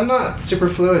 because I'm not super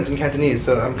fluent in Cantonese,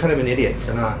 so I'm kind of an idiot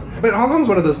for not. But Hong Kong's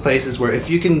one of those places where if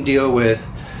you can deal with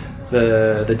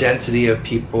the density of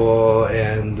people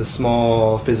and the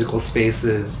small physical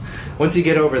spaces, once you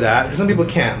get over that, because some people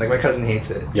can't, like my cousin hates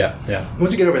it. Yeah, yeah.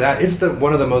 Once you get over that, it's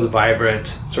one of the most vibrant,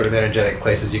 sort of energetic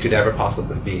places you could ever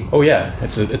possibly be. Oh yeah,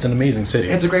 it's an amazing city.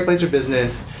 It's a great place for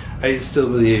business. I still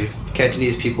believe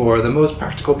Cantonese people are the most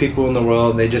practical people in the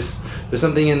world. There's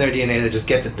something in their DNA that just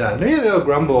gets it done. Maybe they'll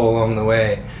grumble along the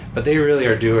way, but they really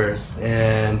are doers,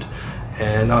 and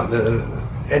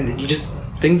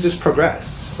things just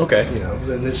progress. Okay.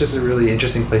 And it's just a really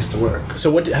interesting place to work.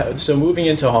 So moving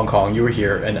into Hong Kong, you were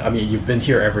here, and I mean you've been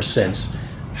here ever since.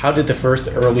 How did the first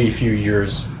early few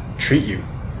years treat you,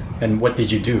 and what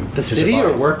did you do? The city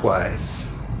or work-wise?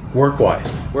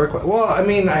 Work-wise. Well, I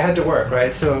mean, I had to work,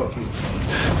 right? So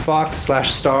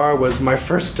Fox/Star was my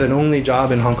first and only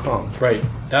job in Hong Kong. Right.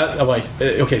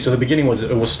 Okay, so the beginning was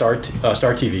Star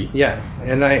TV. Yeah,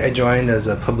 and I joined as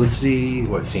a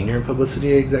senior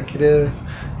publicity executive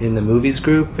in the movies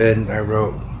group, and I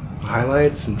wrote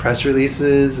highlights and press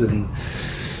releases and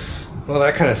all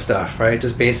that kind of stuff, right?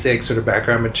 Just basic sort of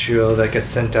background material that gets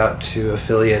sent out to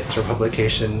affiliates or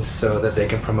publications so that they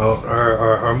can promote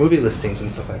our movie listings and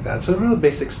stuff like that. So real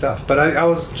basic stuff. But I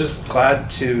was just glad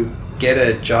to get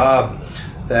a job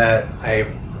that I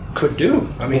could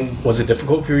do. I mean, was it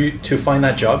difficult for you to find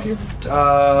that job here?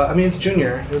 I mean, it's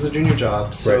junior. It was a junior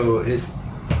job, so Right. it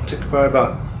took probably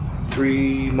about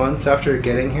 3 months after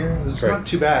getting here. It was Right. not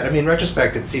too bad. I mean, in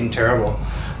retrospect, it seemed terrible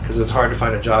because it was hard to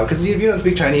find a job. Because if you don't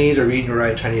speak Chinese or read and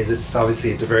write Chinese, it's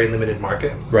a very limited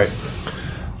market. Right.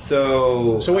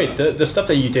 So wait, the stuff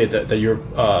that you did that you're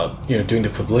doing the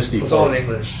publicity it's for all in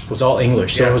English. was all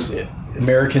English. So Yeah. it was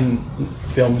American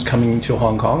films coming to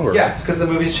Hong Kong, or Yeah, it's because the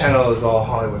movies channel is all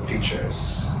Hollywood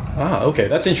features. okay,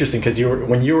 that's interesting because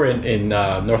when you were in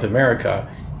North America,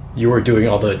 you were doing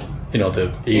all the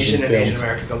the Asian and films. Asian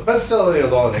American films, but still it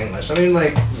was all in English. I mean,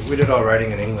 like we did all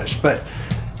writing in English, but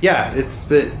yeah,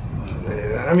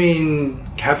 I mean,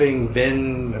 having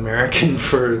been American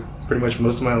for pretty much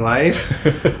most of my life,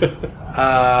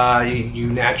 you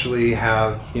naturally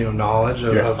have knowledge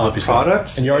of the obviously.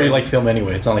 products, and you already like film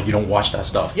anyway. It's not like you don't watch that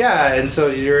stuff. Yeah, and so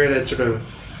you're in a sort of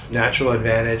natural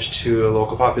advantage to a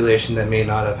local population that may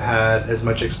not have had as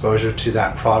much exposure to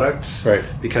that product, Right.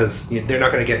 Because they're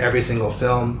not going to get every single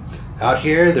film out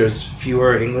here. There's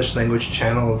fewer English language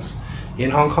channels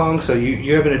in Hong Kong, so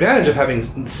you have an advantage of having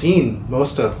seen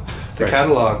most of the Right.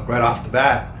 catalog right off the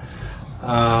bat,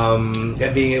 and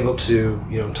being able to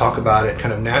talk about it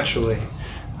kind of naturally.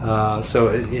 So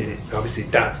obviously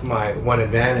that's my one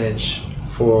advantage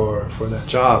for that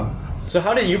job. So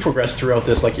how did you progress throughout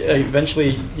this? Like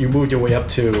eventually you moved your way up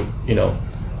to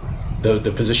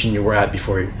the position you were at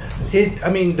before you.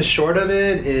 The short of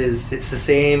it is it's the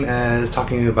same as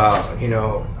talking about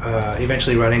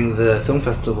eventually running the film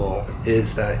festival.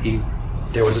 Is that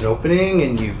there was an opening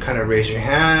and you kind of raise your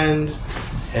hand,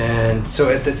 and so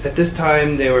at this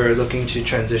time they were looking to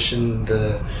transition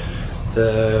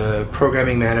the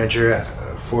programming manager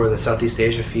for the Southeast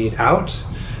Asia feed out,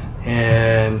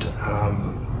 and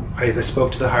I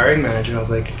spoke to the hiring manager and I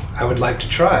was like, I would like to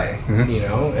try,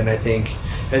 and I think,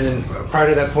 and then prior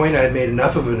to that point I had made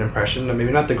enough of an impression,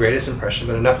 maybe not the greatest impression,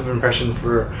 but enough of an impression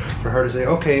for her to say,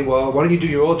 okay, well, why don't you do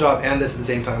your old job and this at the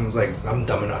same time? I was like, I'm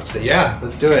dumb enough to say, yeah,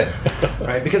 let's do it,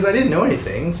 right? Because I didn't know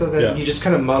anything, so then you just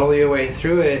kind of muddle your way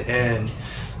through it, and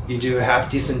you do a half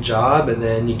decent job, and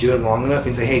then you do it long enough, and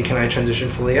you say, hey, can I transition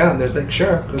fully out? And there's like,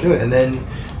 sure, go do it. And then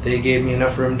they gave me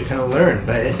enough room to kind of learn.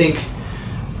 But I think,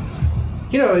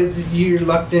 you're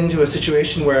lucked into a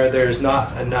situation where there's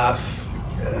not enough.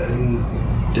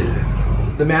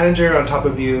 The manager on top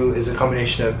of you is a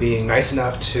combination of being nice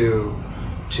enough to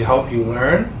help you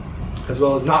learn, as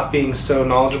well as not being so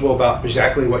knowledgeable about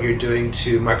exactly what you're doing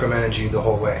to micromanage you the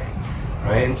whole way,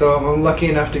 right? And so I'm lucky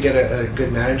enough to get a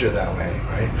good manager that way,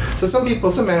 right? So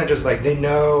some managers, like, they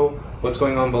know what's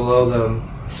going on below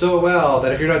them so well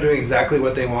that if you're not doing exactly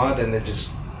what they want, then they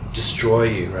just destroy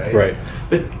you, right? Right.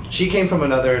 But she came from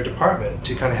another department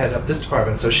to kind of head up this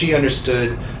department, so she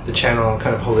understood the channel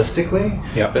kind of holistically,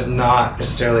 but not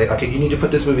necessarily, okay, you need to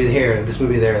put this movie here, this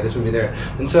movie there, this movie there.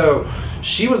 And so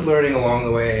she was learning along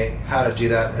the way how to do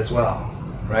that as well,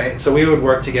 right? So we would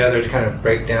work together to kind of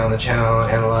break down the channel,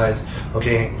 analyze,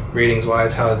 okay,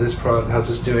 ratings-wise, how's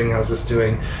this doing,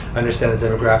 understand the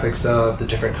demographics of the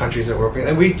different countries that we're working with.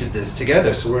 And we did this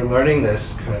together, so we're learning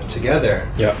this kind of together,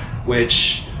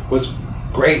 which was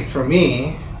great for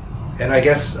me, and I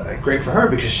guess great for her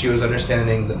because she was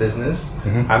understanding the business.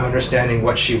 I'm understanding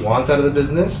what she wants out of the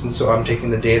business, and so I'm taking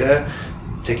the data,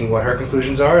 taking what her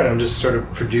conclusions are, and I'm just sort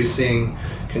of producing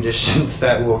conditions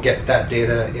that will get that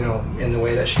data, in the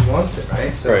way that she wants it,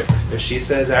 right? So if she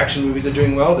says action movies are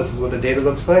doing well, this is what the data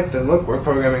looks like, then look, we're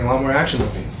programming a lot more action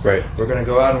movies. Right. We're going to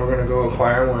go out and we're going to go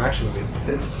acquire more action movies.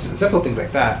 It's simple things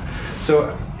like that.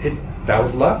 So that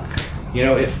was luck.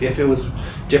 If it was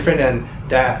different and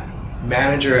that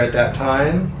manager at that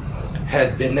time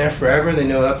had been there forever, they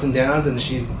know ups and downs, and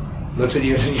she looks at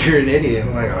you and you're an idiot.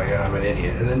 I'm like, oh yeah, I'm an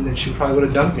idiot. And then she probably would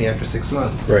have dumped me after 6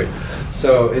 months. Right.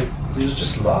 So it was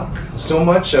just luck. So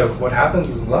much of what happens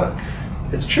is luck.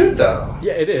 It's true though.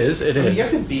 Yeah, it is. It is. You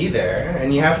have to be there,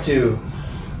 and you have to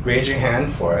raise your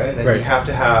hand for it, and you have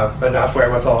to have enough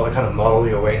wherewithal to kind of model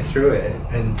your way through it.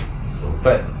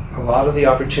 But a lot of the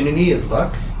opportunity is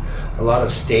luck. A lot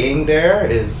of staying there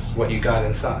is what you got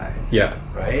inside. Yeah.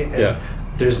 Right? And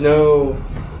there's no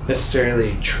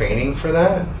necessarily training for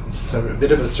that. It's a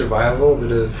bit of a survival,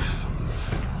 a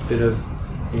bit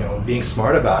of being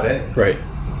smart about it. Right.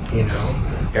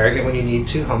 Arrogant when you need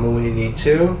to, humble when you need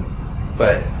to.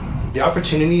 But the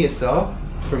opportunity itself,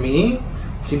 for me,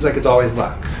 seems like it's always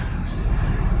luck.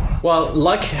 Well,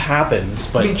 luck happens,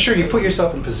 but... I mean, sure, you put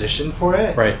yourself in position for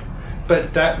it. Right.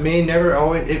 But that may never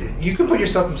always... you can put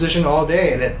yourself in position all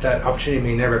day, and that opportunity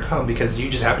may never come because you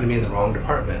just happen to be in the wrong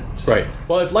department. Right.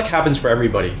 Well, if luck happens for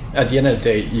everybody, at the end of the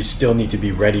day, you still need to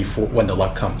be ready for when the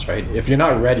luck comes, right? If you're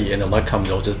not ready and the luck comes,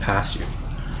 it'll just pass you.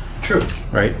 True.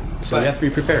 Right? So you have to be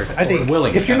prepared. I think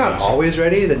willing. If you're not always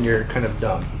ready, then you're kind of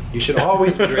dumb. You should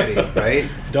always be ready, right?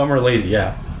 Dumb or lazy,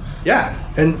 yeah. Yeah.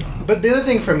 But the other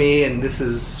thing for me, and this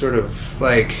is sort of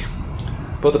like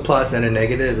both a plus and a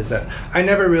negative, is that I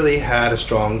never really had a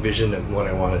strong vision of what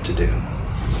I wanted to do.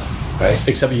 Right?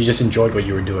 Except you just enjoyed what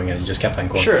you were doing and you just kept on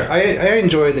going. Sure. I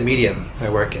enjoy the medium I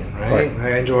work in, right?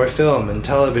 I enjoy film and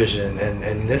television, and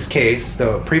in this case,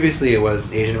 though previously it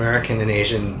was Asian American and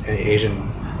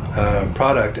Asian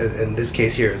product. In this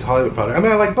case here, it's Hollywood product. I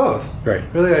mean, I like both. Right.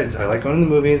 Really, I like going to the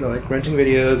movies. I like renting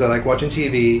videos. I like watching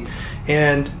TV,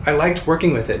 and I liked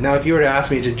working with it. Now, if you were to ask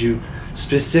me to do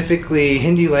specifically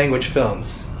Hindi language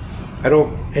films, I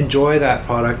don't enjoy that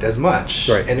product as much,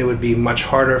 right. And it would be much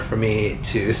harder for me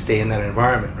to stay in that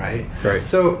environment, right? Right.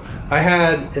 So I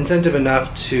had incentive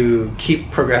enough to keep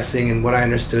progressing in what I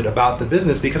understood about the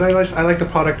business because I like the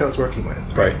product I was working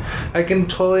with. Right. I can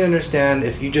totally understand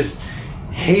if you just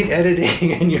hate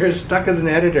editing and you're stuck as an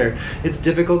editor, it's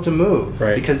difficult to move,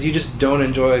 right? Because you just don't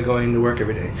enjoy going to work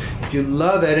every day. If you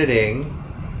love editing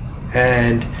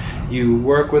and you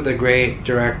work with a great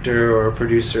director or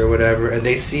producer or whatever, and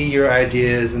they see your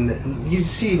ideas, and you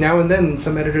see now and then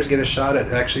some editors get a shot at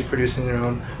actually producing their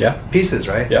own pieces,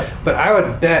 right? Yeah. But I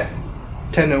would bet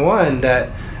 10-1 that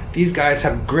these guys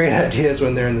have great ideas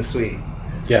when they're in the suite.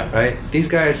 Yeah. Right? These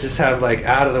guys just have like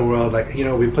out of the world, like,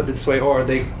 we put this way, or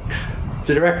the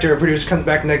director or producer comes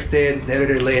back the next day and the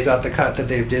editor lays out the cut that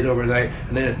they did overnight,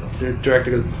 and then the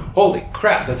director goes, holy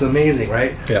crap, that's amazing,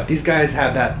 right? Yeah. These guys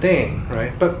have that thing,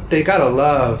 right? But they gotta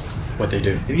love what they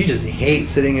do. If you just hate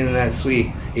sitting in that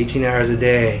suite 18 hours a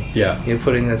day,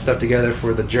 putting that stuff together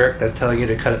for the jerk that's telling you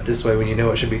to cut it this way when you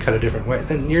know it should be cut a different way,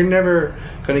 then you're never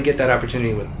going to get that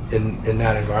opportunity in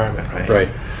that environment, right? Right.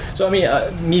 So, I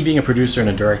mean, me being a producer and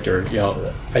a director,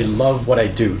 I love what I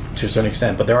do to a certain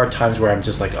extent, but there are times where I'm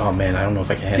just like, oh man, I don't know if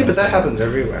I can handle it. Yeah, but that happens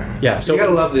everywhere. Yeah. So you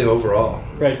gotta love the overall.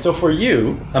 Right. So for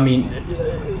you, I mean,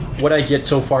 what I get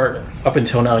so far up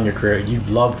until now in your career, you've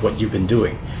loved what you've been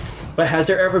doing. But has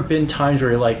there ever been times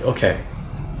where you're like, okay,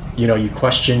 you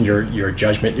question your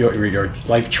judgment, your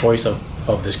life choice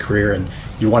of this career, and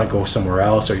you want to go somewhere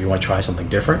else, or you want to try something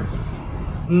different?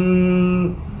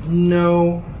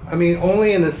 No. I mean,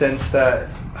 only in the sense that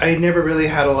I never really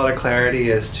had a lot of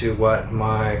clarity as to what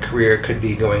my career could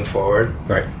be going forward.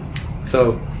 Right.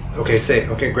 So,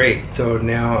 okay, great. So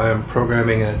now I'm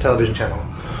programming a television channel.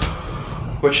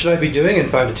 What should I be doing in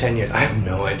 5 to 10 years? I have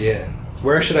no idea.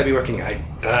 Where should I be working?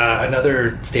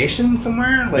 Another station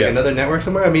somewhere? Like another network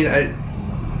somewhere? I mean,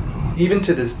 even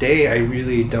to this day, I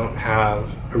really don't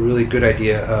have a really good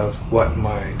idea of what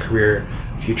my career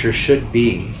future should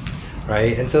be,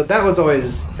 right? And so that was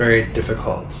always very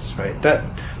difficult, right?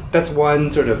 That's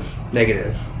one sort of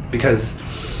negative, because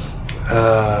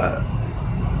I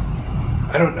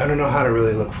don't know how to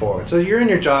really look forward. So you're in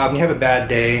your job and you have a bad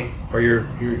day, or you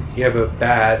have a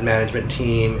bad management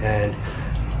team, and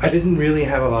I didn't really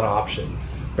have a lot of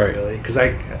options, right? Really, because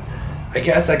I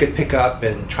guess I could pick up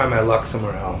and try my luck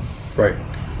somewhere else, right?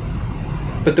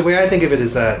 But the way I think of it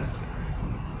is that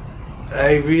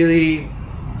I really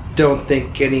don't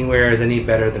think anywhere is any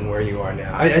better than where you are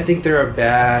now. I think there are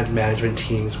bad management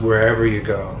teams wherever you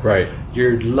go. Right.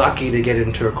 You're lucky to get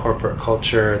into a corporate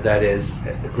culture that is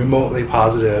remotely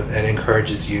positive and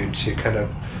encourages you to kind of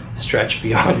stretch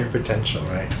beyond your potential,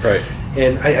 right? Right.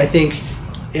 And I think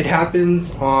it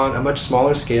happens on a much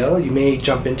smaller scale. You may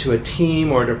jump into a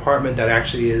team or a department that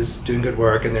actually is doing good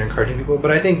work and they're encouraging people,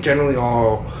 but I think generally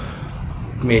all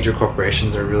major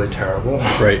corporations are really terrible.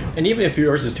 Right. And even if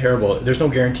yours is terrible, there's no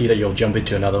guarantee that you'll jump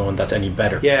into another one that's any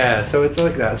better. Yeah, so it's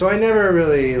like that. So I never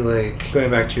really, like, going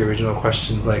back to your original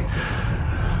question, like,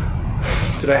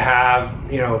 did I have,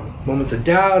 moments of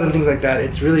doubt and things like that?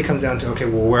 It really comes down to, okay,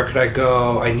 well, where could I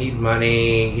go? I need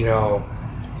money,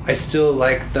 I still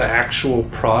like the actual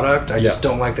product. I just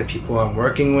don't like the people I'm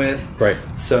working with. Right.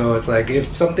 So it's like,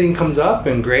 if something comes up,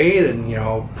 and great, and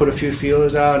put a few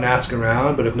feelers out and ask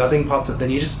around. But if nothing pops up,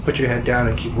 then you just put your head down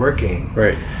and keep working.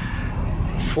 Right.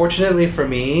 Fortunately for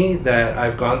me, that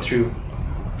I've gone through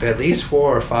at least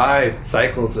 4 or 5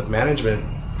 cycles of management,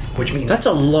 which means that's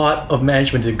a lot of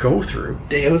management to go through.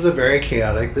 It was a very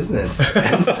chaotic business,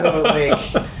 and so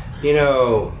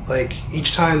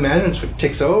each time management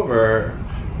takes over,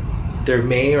 there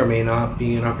may or may not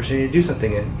be an opportunity to do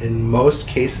something. And in most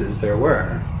cases, there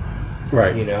were.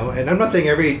 Right. And I'm not saying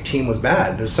every team was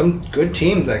bad. There's some good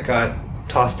teams that got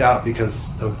tossed out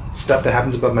because of stuff that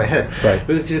happens above my head. Right.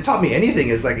 But if it taught me anything,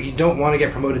 is like, you don't want to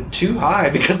get promoted too high,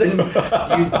 because then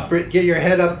you get your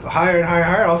head up higher and higher and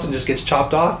higher, all of a sudden just gets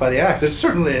chopped off by the axe. There's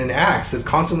certainly an axe that's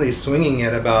constantly swinging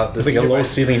at about the it's like a low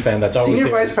ceiling fan that's always senior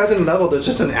there. vice president level. There's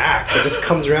just an axe that just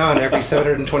comes around every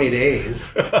 720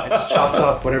 days and just chops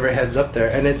off whatever head's up there.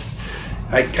 And it's,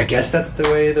 I guess that's the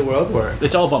way the world works.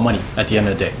 It's all about money at the end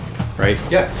of the day, right?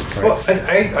 Yeah. Right. Well,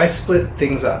 I split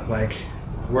things up, like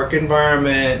work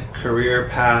environment, career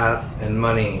path, and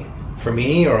money, for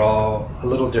me, are all a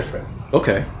little different.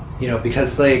 Okay.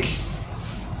 Because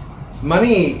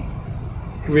money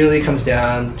really comes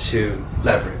down to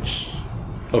leverage.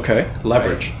 Okay.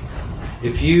 Leverage. Right?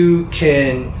 If you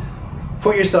can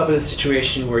put yourself in a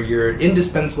situation where you're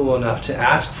indispensable enough to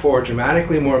ask for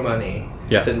dramatically more money,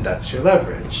 then that's your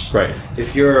leverage. Right.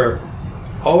 If you're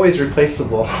always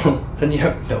replaceable, then you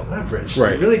have no leverage.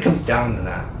 Right. It really comes down to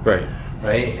that. Right.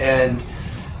 Right? And,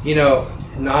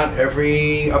 not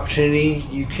every opportunity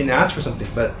you can ask for something,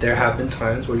 but there have been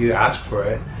times where you ask for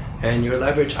it and your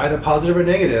leverage, either positive or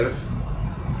negative,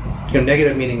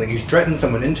 negative meaning like you threaten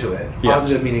someone into it.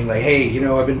 Positive meaning like, hey,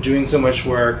 I've been doing so much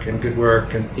work and good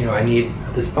work, and, I need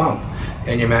this bump.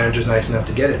 And your manager's nice enough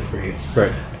to get it for you.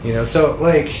 Right. So,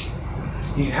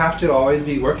 you have to always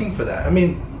be working for that. I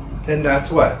mean, and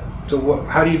that's what. So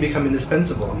how do you become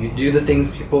indispensable? You do the things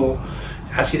people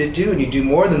ask you to do, and you do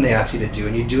more than they ask you to do,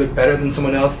 and you do it better than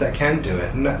someone else that can do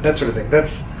it, and that sort of thing.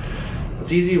 That's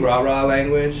easy rah-rah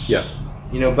language. Yeah.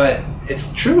 But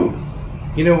it's true.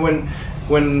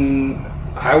 When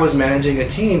I was managing a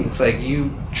team, it's like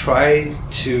you try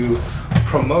to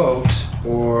promote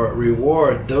or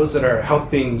reward those that are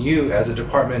helping you as a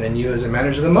department and you as a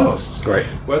manager the most. Right.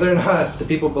 Whether or not the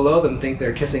people below them think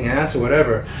they're kissing ass or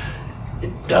whatever,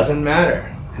 it doesn't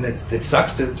matter. And it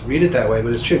sucks to read it that way,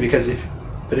 but it's true, because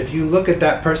if you look at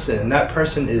that person, and that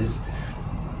person is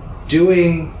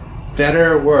doing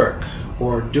better work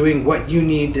or doing what you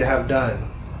need to have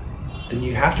done, then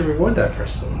you have to reward that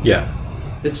person. Yeah.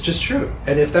 It's just true.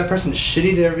 And if that person is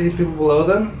shitty to every people below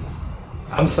them,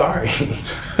 I'm sorry.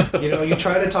 You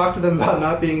try to talk to them about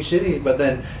not being shitty, but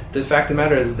then the fact of the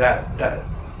matter is that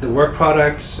the work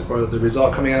product or the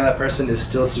result coming out of that person is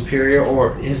still superior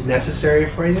or is necessary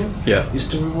for you. Yeah. You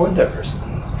still reward that person.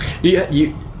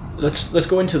 Let's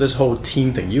go into this whole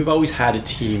team thing. You've always had a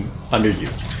team under you.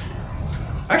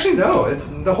 Actually, no.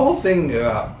 The whole thing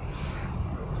about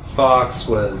Fox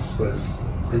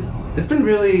it's been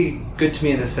really good to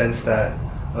me in the sense that,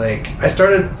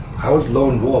 I was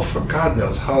lone wolf for God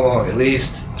knows how long, at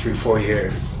least 3-4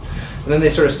 years. And then they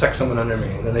sort of stuck someone under me,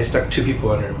 and then they stuck 2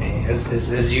 people under me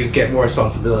as you get more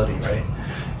responsibility, right?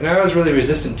 And I was really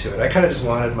resistant to it. I kind of just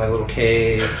wanted my little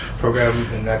cave program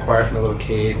and acquire from my little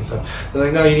cave. And so they're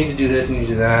like, no, you need to do this, you need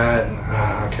to do that.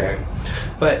 And, okay.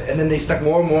 And then they stuck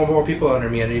more and more people under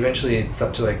me, and eventually it's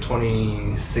up to like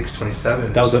 26,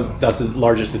 27. That's the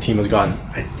largest the team has gotten.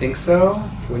 I think so.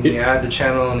 When you add the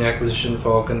channel and the acquisition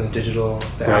folk and the digital,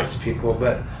 the apps people,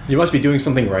 but you must be doing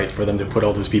something right for them to put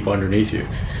all those people underneath you.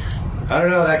 I don't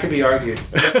know. That could be argued.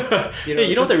 You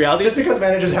know the reality just because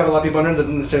managers have a lot of people under them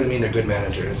doesn't necessarily mean they're good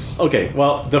managers. Okay.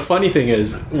 Well, the funny thing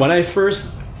is, when I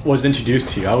first was introduced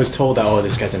to you, I was told that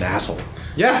this guy's an asshole.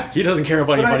 Yeah, he doesn't care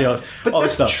about anybody else. But all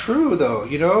that's this stuff. True, though.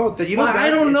 I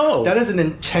don't know. That is an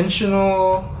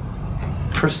intentional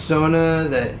persona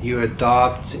that you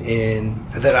adopt in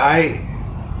that I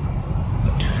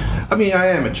mean, I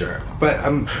am a jerk, but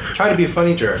I'm trying to be a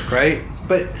funny jerk, right?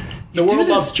 But the world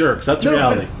loves jerks. That's the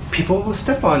reality. People will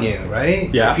step on you,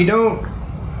 right? Yeah. If you don't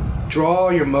draw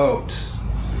your moat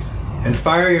and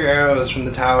fire your arrows from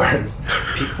the towers,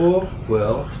 people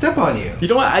will step on you. You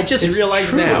know what? I just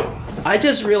realized now. I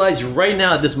just realized right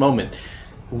now at this moment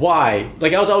why.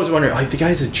 Like, I was always wondering, like, the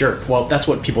guy's a jerk. Well, that's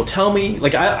what people tell me.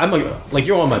 Like, I'm like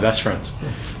you're one of my best friends,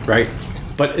 right?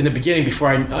 But in the beginning, before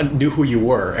I knew who you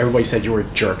were, everybody said you were a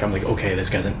jerk. I'm like, okay, this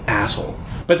guy's an asshole.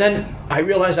 But then I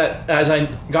realized that as I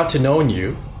got to know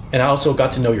you, and I also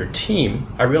got to know your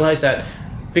team, I realized that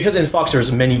because in Fox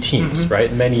there's many teams,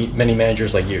 right? Many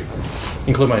managers like you,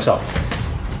 including myself.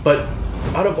 But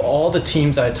out of all the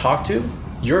teams I talked to,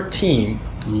 your team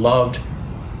loved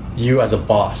you as a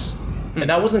boss. And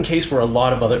that wasn't the case for a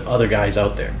lot of other guys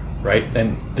out there, right?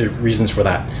 And the reasons for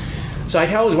that. So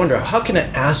I always wonder, how can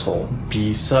an asshole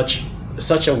be such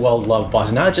a well-loved boss?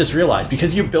 And I just realized,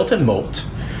 because you built a moat,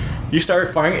 you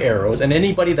started firing arrows, and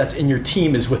anybody that's in your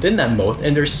team is within that moat,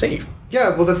 and they're safe.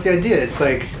 Yeah, well, that's the idea. It's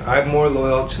like, I'm more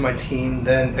loyal to my team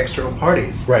than external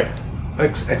parties. Right.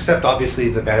 Except, obviously,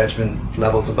 the management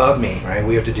levels above me, right?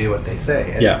 We have to do what they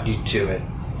say, and you do it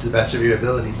to the best of your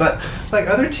ability. But, like,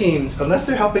 other teams, unless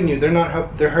they're helping you,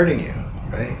 they're hurting you,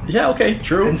 right? Yeah, okay,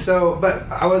 true. And so, but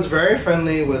I was very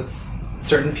friendly with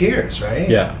certain peers, right?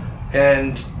 Yeah.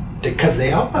 And because they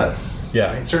help us.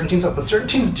 Yeah. Right? Certain teams help, but certain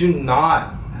teams do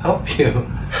not help you.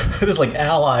 There's like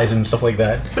allies and stuff like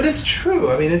that. But it's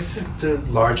true. I mean, it's a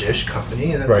large-ish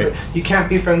company. And right. You can't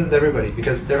be friends with everybody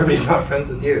because everybody's not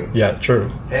friends with you. Yeah,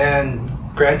 true. And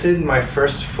granted, my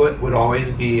first foot would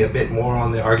always be a bit more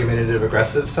on the argumentative,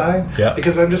 aggressive side. Yeah.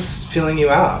 Because I'm just feeling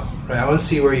you out. Right? I want to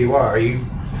see where you are. Are you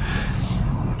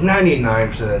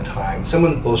 99% of the time,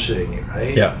 someone's bullshitting you,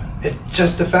 right? Yeah. It's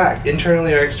just a fact,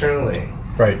 internally or externally.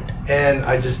 Right. And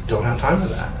I just don't have time for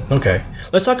that. Okay.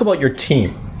 Let's talk about your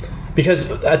team. Because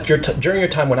during your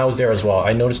time when I was there as well,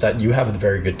 I noticed that you have a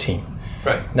very good team.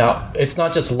 Right. Now, it's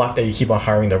not just luck that you keep on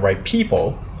hiring the right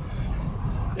people.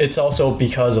 It's also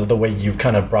because of the way you've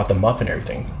kind of brought them up and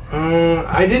everything.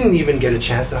 I didn't even get a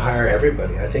chance to hire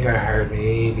everybody. I think I hired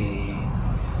maybe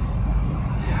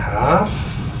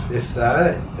half, if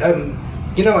that. I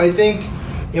think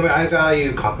I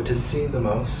value competency the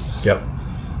most. Yep.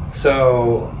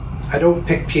 So I don't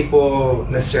pick people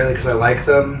necessarily because I like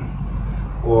them,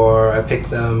 or I pick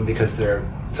them because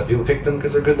some people pick them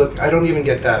because they're good looking. I don't even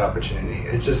get that opportunity.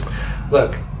 It's just,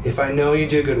 look, if I know you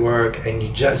do good work and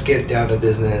you just get down to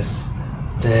business,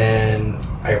 then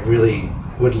I really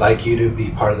would like you to be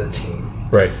part of the team.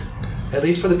 Right. At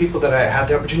least for the people that I had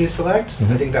the opportunity to select,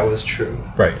 I think that was true.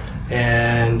 Right.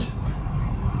 And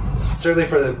certainly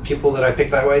for the people that I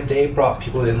picked that way, they brought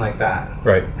people in like that.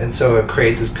 Right. And so it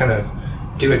creates this kind of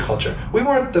do-it culture. We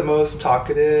weren't the most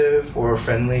talkative or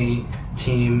friendly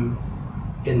team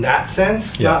in that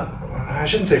sense. Yeah. I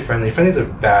shouldn't say friendly. Friendly is a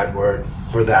bad word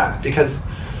for that, because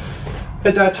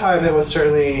at that time it was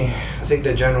certainly, I think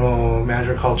the general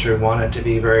manager culture wanted to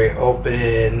be very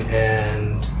open,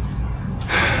 and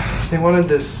they wanted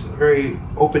this very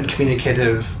open,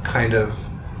 communicative kind of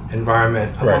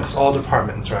environment amongst all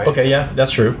departments, right? Okay, yeah,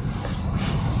 that's true.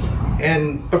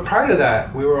 But prior to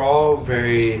that, we were all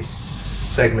very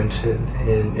segmented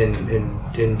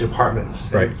in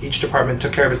departments. Right. And each department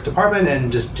took care of its department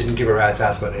and just didn't give a rat's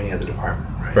ass about any other department,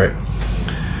 right? Right.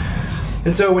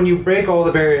 And so when you break all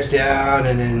the barriers down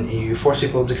and then you force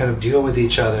people to kind of deal with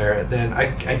each other, then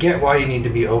I get why you need to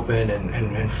be open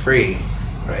and free,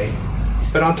 right?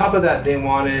 But on top of that, they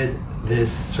wanted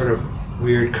this sort of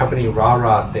weird company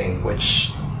rah-rah thing,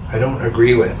 which I don't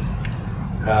agree with.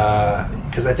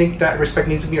 Because I think that respect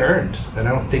needs to be earned. And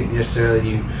I don't think necessarily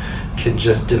you can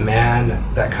just demand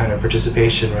that kind of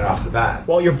participation right off the bat.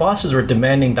 Well, your bosses were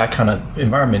demanding that kind of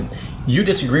environment. You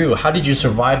disagree with. How did you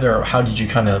survive there, or how did you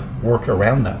kind of work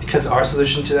around that? Because our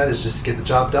solution to that is just to get the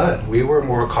job done. We were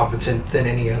more competent than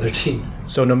any other team.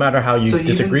 So no matter how you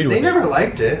disagreed with it. They never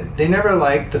liked it. They never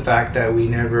liked the fact that we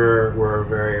never were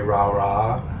very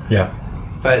rah-rah. Yeah.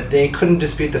 but they couldn't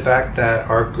dispute the fact that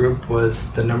our group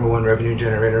was the number one revenue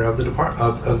generator of the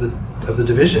of the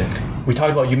division. We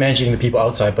talked about you managing the people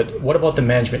outside, but what about the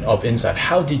management of inside?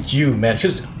 How did you manage?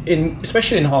 Because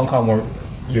especially in Hong Kong, where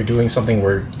you're doing something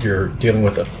where you're dealing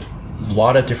with a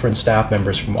lot of different staff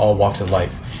members from all walks of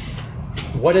life.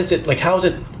 What is it like? How is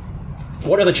it?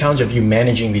 What are the challenges of you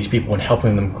managing these people and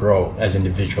helping them grow as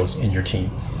individuals in your team?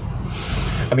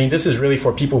 I mean, this is really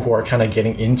for people who are kind of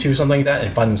getting into something like that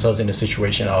and find themselves in a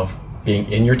situation of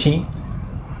being in your team.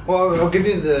 Well, I'll give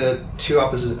you the two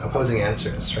opposing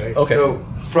answers, right? Okay. So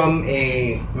from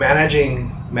a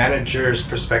manager's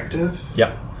perspective,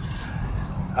 Yeah.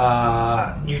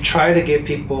 You try to give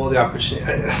people the opportunity.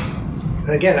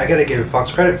 Again, I got to give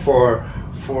Fox credit for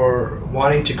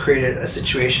wanting to create a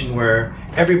situation where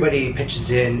everybody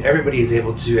pitches in, everybody is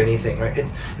able to do anything, right?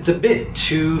 It's a bit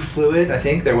too fluid. I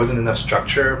think there wasn't enough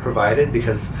structure provided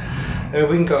because we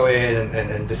can go in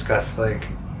and discuss like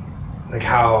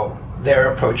how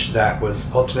their approach to that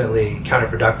was ultimately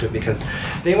counterproductive because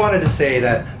they wanted to say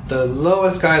that the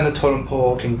lowest guy in the totem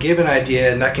pole can give an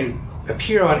idea and that can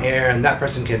appear on air and that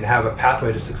person can have a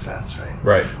pathway to success, right?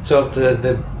 Right. So if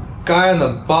the guy on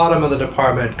the bottom of the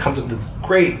department comes up with this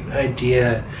great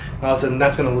idea and all of a sudden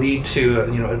that's going to lead to,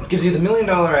 it gives you the $1 million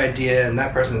idea and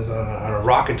that person's on a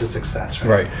rocket to success,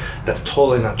 right? Right. That's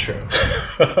totally not true.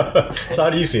 So how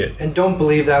do you see it? And don't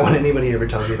believe that when anybody ever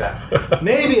tells you that.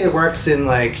 Maybe it works in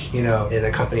in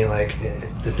a company like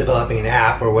that's developing an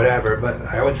app or whatever, but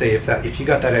I would say if you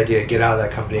got that idea, get out of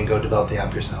that company and go develop the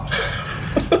app yourself.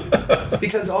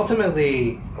 Because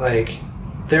ultimately,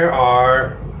 there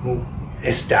are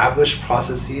established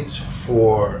processes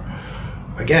for,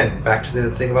 again, back to the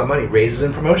thing about money, raises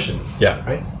and promotions. Yeah.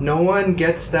 Right? No one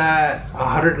gets that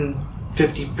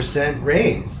 150%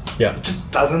 raise. Yeah. It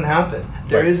just doesn't happen.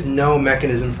 There Right. is no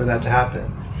mechanism for that to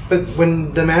happen. But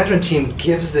when the management team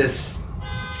gives this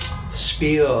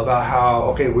spiel about how,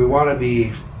 okay, we want to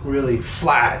be really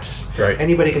flat. Right.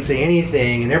 Anybody can say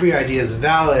anything and every idea is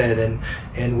valid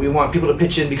and we want people to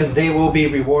pitch in because they will be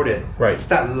rewarded. Right. It's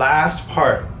that last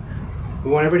part. We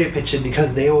want everybody to pitch in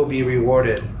because they will be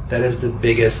rewarded. That is the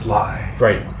biggest lie.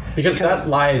 Right. Because that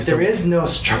lies. There is no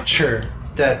structure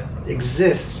that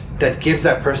exists that gives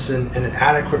that person an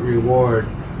adequate reward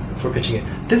for pitching it.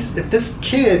 If this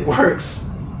kid works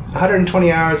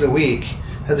 120 hours a week,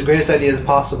 has the greatest ideas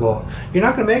possible, you're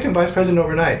not going to make him vice president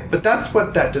overnight. But that's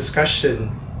what that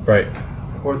discussion, Right.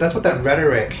 or that's what that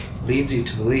rhetoric leads you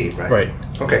to believe, right? Right.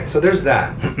 Okay, so there's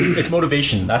that. It's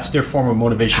motivation. That's their form of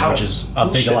motivation, which is a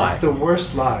big bullshit. lie. It's the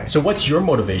worst lie. So what's your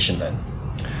motivation then?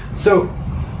 So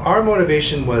our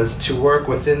motivation was to work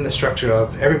within the structure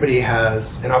of everybody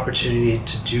has an opportunity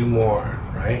to do more,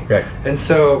 right? Right. And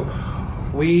so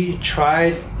we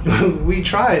tried,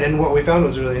 and what we found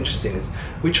was really interesting is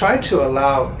we tried to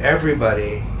allow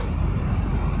everybody,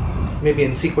 maybe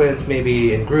in sequence,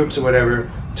 maybe in groups or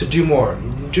whatever, to do more.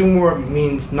 Do more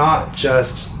means not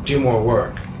just do more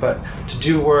work, but to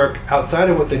do work outside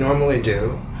of what they normally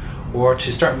do, or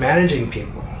to start managing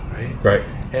people, right? Right.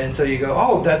 And so you go,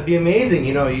 oh, that'd be amazing.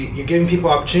 You're giving people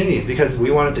opportunities because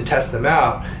we wanted to test them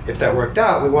out. If that worked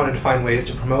out, we wanted to find ways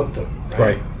to promote them.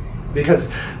 Right.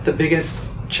 Because the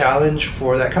biggest challenge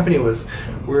for that company was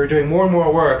we were doing more and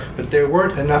more work, but there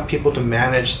weren't enough people to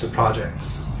manage the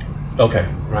projects. Okay.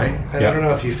 Right? And Yeah. I don't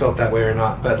know if you felt that way or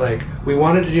not, but we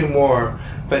wanted to do more,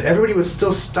 but everybody was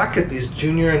still stuck at these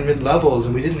junior and mid levels,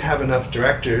 and we didn't have enough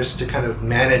directors to kind of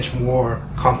manage more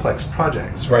complex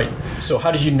projects. Right. So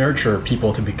how did you nurture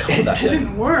people to become It that?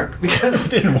 didn't work because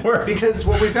It didn't work. Because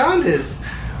what we found is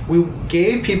we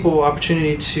gave people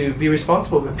opportunity to be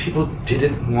responsible, but people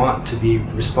didn't want to be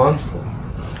responsible.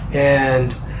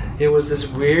 And it was this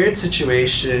weird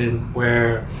situation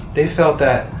where they felt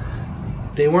that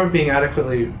they weren't being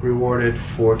adequately rewarded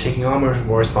for taking on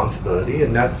more responsibility,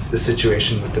 and that's the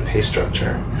situation with the pay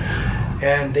structure.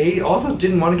 And they also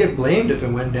didn't want to get blamed if it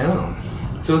went down.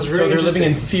 So it was really So they're interesting.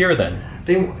 living in fear then.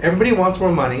 Everybody wants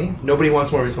more money. Nobody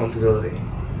wants more responsibility.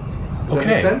 Does that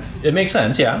make sense? It makes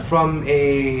sense, yeah. From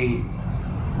a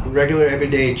regular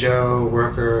everyday Joe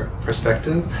worker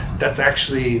perspective, that's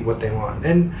actually what they want.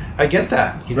 And I get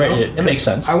that. Right, it makes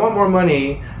sense. I want more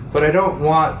money, but I don't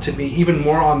want to be even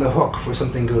more on the hook for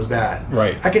something goes bad.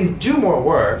 Right. I can do more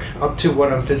work up to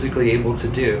what I'm physically able to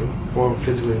do or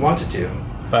physically want to do.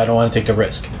 But I don't want to take the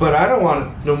risk. But I don't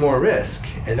want no more risk.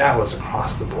 And that was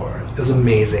across the board. It was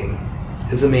amazing.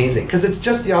 It's amazing. Because it's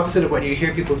just the opposite of what you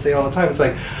hear people say all the time. It's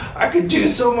like, I could do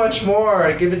so much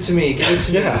more. Give it to me. Give it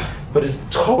to Yeah. me. But it's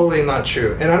totally not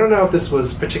true. And I don't know if this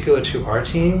was particular to our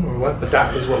team or what, but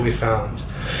that was what we found.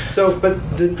 So,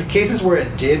 but the cases where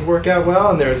it did work out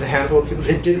well, and there was a handful of people,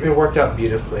 it worked out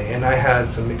beautifully. And I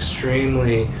had some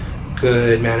extremely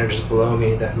good managers below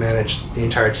me that managed the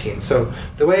entire team. So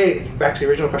the way, back to the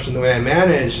original question, the way I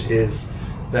manage is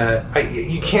that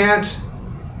you can't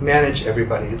manage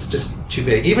everybody. It's just too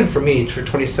big. Even for me, for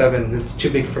 27, it's too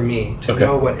big for me to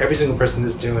know what every single person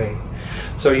is doing.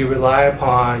 So you rely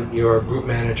upon your group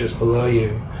managers below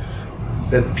you,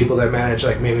 the people that manage,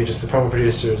 like maybe just the promo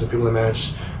producers, the people that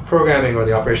manage programming or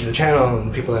the operation of the channel, and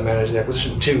the people that manage the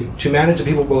acquisition, to manage the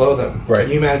people below them. Right.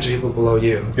 And you manage the people below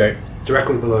you. Right.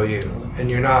 Directly below you. And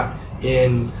you're not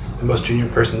in the most junior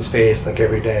person's face like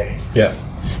every day. Yeah.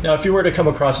 Now, if you were to come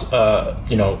across,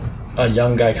 a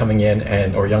young guy coming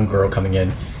in or young girl coming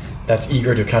in that's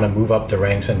eager to kind of move up the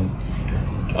ranks and,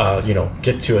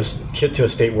 get to a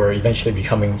state where eventually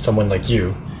becoming someone like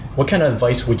you, what kind of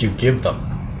advice would you give them?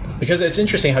 Because it's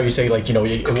interesting how you say, like, it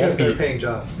won't be a paying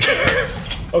job.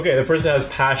 Okay, the person has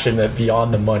passion that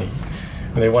beyond the money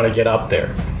and they want to get up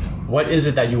there. What is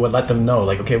it that you would let them know?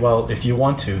 Like, okay, well, if you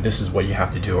want to, this is what you have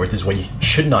to do, or this is what you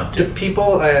should not do. The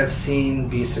people I have seen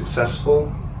be successful,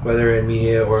 whether in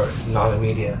media or not in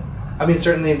media, I mean,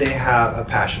 certainly they have a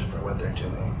passion for what they're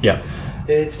doing. Yeah.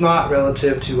 It's not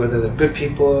relative to whether they're good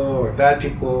people or bad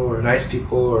people or nice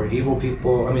people or evil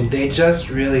people. I mean, they just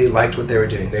really liked what they were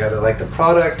doing. They either liked the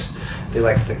product, they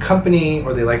liked the company,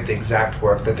 or they liked the exact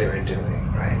work that they were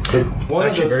doing, right? So one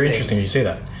it's actually of those very things, interesting you say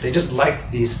that. They just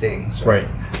liked these things, right?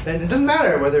 And it doesn't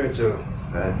matter whether it's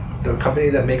the company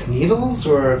that makes needles,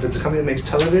 or if it's a company that makes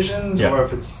televisions, or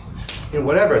if it's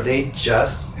whatever. They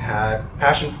just had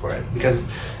passion for it,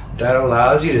 because that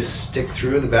allows you to stick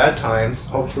through the bad times,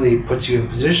 hopefully puts you in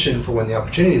position for when the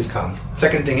opportunities come.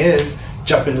 Second thing is,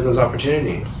 jump into those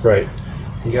opportunities. Right.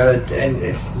 You gotta, and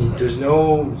there's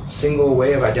no single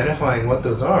way of identifying what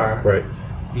those are. Right.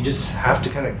 You just have to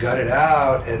kind of gut it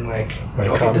out and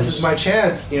this is my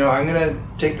chance. I'm gonna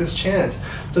take this chance.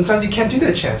 Sometimes you can't do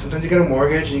that chance. Sometimes you got a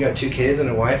mortgage and you got 2 kids and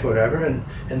a wife or whatever, and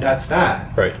that's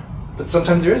that. Right. But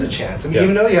sometimes there is a chance. I mean,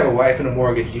 even though you have a wife and a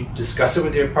mortgage, you discuss it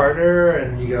with your partner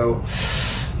and you go,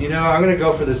 I'm going to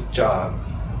go for this job.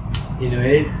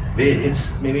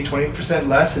 It's maybe 20%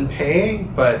 less in pay,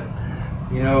 but,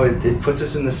 it puts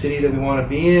us in the city that we want to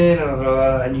be in,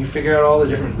 and you figure out all the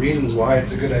different reasons why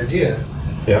it's a good idea.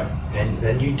 Yeah. And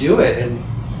then you do it, and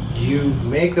you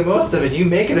make the most of it. You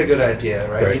make it a good idea,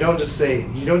 right? You don't just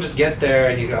get there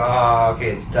and you go, okay,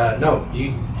 it's done. No,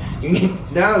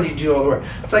 now you do all the work.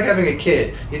 It's like having a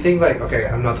kid. You think okay,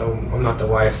 I'm not the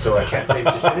wife, so I can't say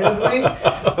definitively.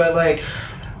 But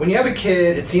when you have a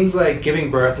kid, it seems like giving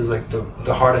birth is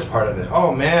the hardest part of it.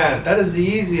 Oh man, that is the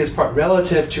easiest part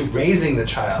relative to raising the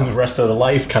child. The rest of the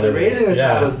life kind of. Raising the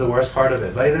child is the worst part of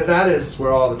it. That is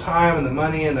where all the time and the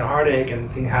money and the heartache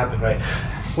and things happen, right?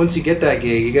 Once you get that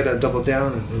gig, you got to double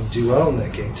down and do well in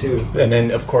that gig too. And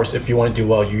then, of course, if you want to do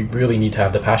well, you really need to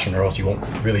have the passion, or else you won't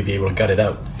really be able to gut it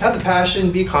out. Have the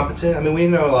passion, be competent. I mean, we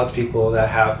know lots of people that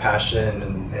have passion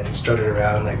and strutted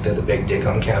around like they're the big dick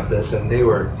on campus, and they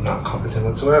were not competent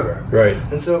whatsoever. Right.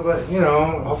 And so, but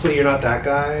hopefully you're not that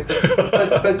guy.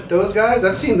 But those guys,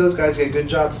 I've seen those guys get good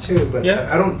jobs too. But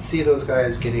I don't see those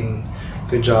guys getting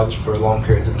good jobs for long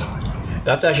periods of time.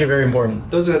 That's actually very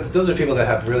important. Those are people that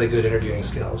have really good interviewing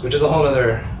skills, which is a whole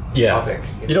other topic.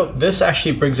 This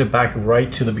actually brings it back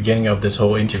right to the beginning of this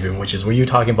whole interview, which is where you're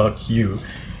talking about you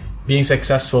being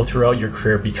successful throughout your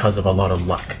career because of a lot of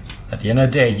luck. At the end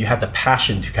of the day, you had the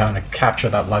passion to kind of capture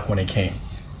that luck when it came.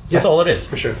 That's all it is.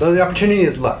 For sure. The opportunity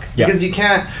is luck. Yeah. Because you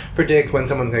can't predict when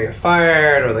someone's going to get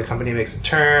fired, or the company makes a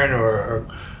turn, or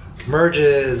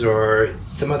merges, or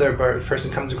some other person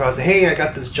comes across and, hey, I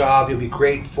got this job you'll be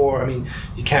great for. I mean,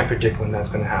 you can't predict when that's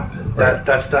going to happen. Right.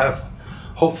 That stuff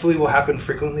hopefully will happen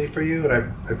frequently for you,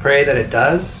 and I pray that it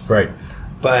does. Right.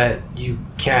 But you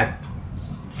can't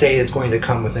say it's going to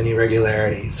come with any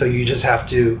regularity. So you just have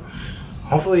to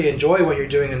hopefully enjoy what you're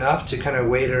doing enough to kind of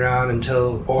wait around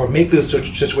or make those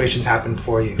situations happen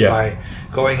for you by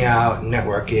going out and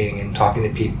networking and talking to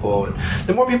people. And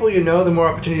the more people you know, the more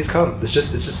opportunities come. It's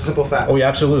just a simple fact. Oh, yeah,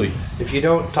 absolutely. If you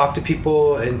don't talk to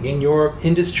people in your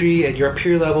industry at your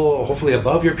peer level, or hopefully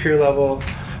above your peer level,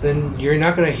 then you're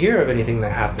not going to hear of anything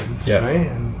that happens, right?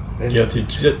 And you have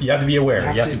to be aware.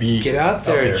 You have to be get out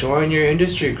there, join your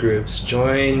industry groups,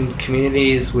 join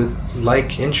communities with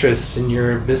like interests in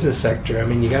your business sector. I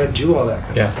mean, you got to do all that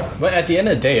kind of stuff. But at the end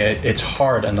of the day, it's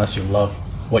hard unless you love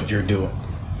what you're doing.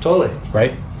 Totally.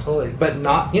 Right? Totally. But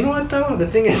not, you know what though? The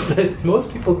thing is that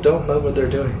most people don't love what they're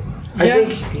doing. I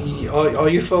think all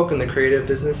you folk in the creative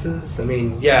businesses, I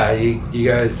mean, yeah, you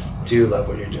guys do love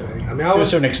what you're doing. I mean, I To a was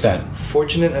certain extent.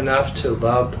 fortunate enough to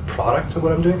love the product of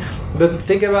what I'm doing. But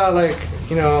think about, like,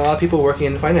 a lot of people working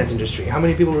in the finance industry. How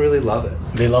many people really love it?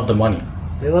 They love the money.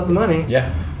 They love the money.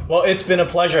 Yeah. Well, it's been a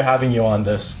pleasure having you on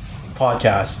this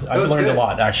podcast. I've it's learned good. a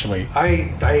lot, actually.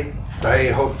 I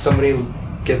hope somebody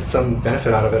gets some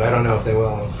benefit out of it. I don't know if they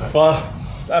will. But. Well,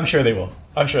 I'm sure they will.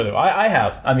 I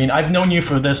have. I mean, I've known you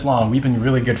for this long. We've been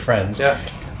really good friends. Yeah.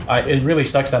 It really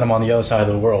sucks that I'm on the other side of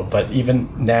the world, but even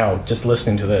now, just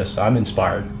listening to this, I'm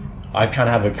inspired. I kind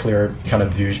of have a clear kind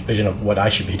of vision of what I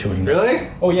should be doing. Really?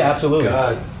 Oh, yeah, absolutely.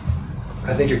 God.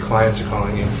 I think your clients are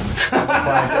calling you.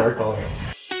 Clients are calling.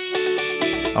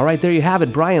 All right, there you have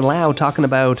it. Brian Lau talking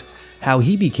about how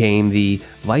he became the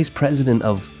Vice President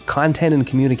of Content and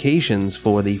Communications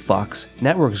for the Fox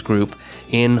Networks Group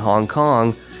in Hong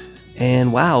Kong.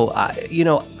 And wow, I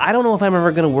don't know if I'm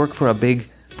ever going to work for a big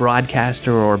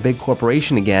broadcaster or a big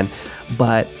corporation again,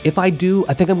 but if I do,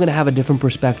 I think I'm going to have a different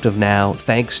perspective now,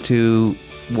 thanks to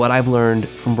what I've learned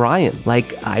from Brian.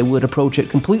 Like, I would approach it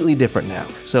completely different now.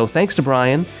 So thanks to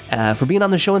Brian for being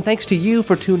on the show, and thanks to you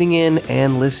for tuning in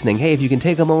and listening. Hey, if you can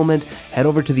take a moment, head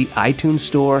over to the iTunes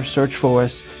store, search for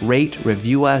us, rate,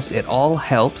 review us. It all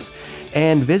helps.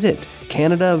 And visit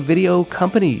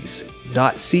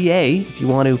CanadaVideoCompanies.ca if you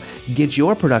want to get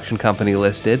your production company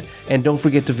listed. And don't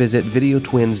forget to visit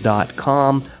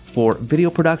VideoTwins.com for video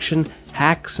production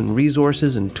hacks and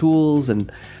resources and tools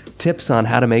and tips on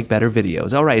how to make better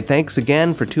videos. All right, thanks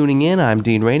again for tuning in. I'm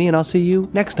Dean Rainey, and I'll see you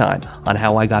next time on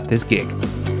How I Got This Gig.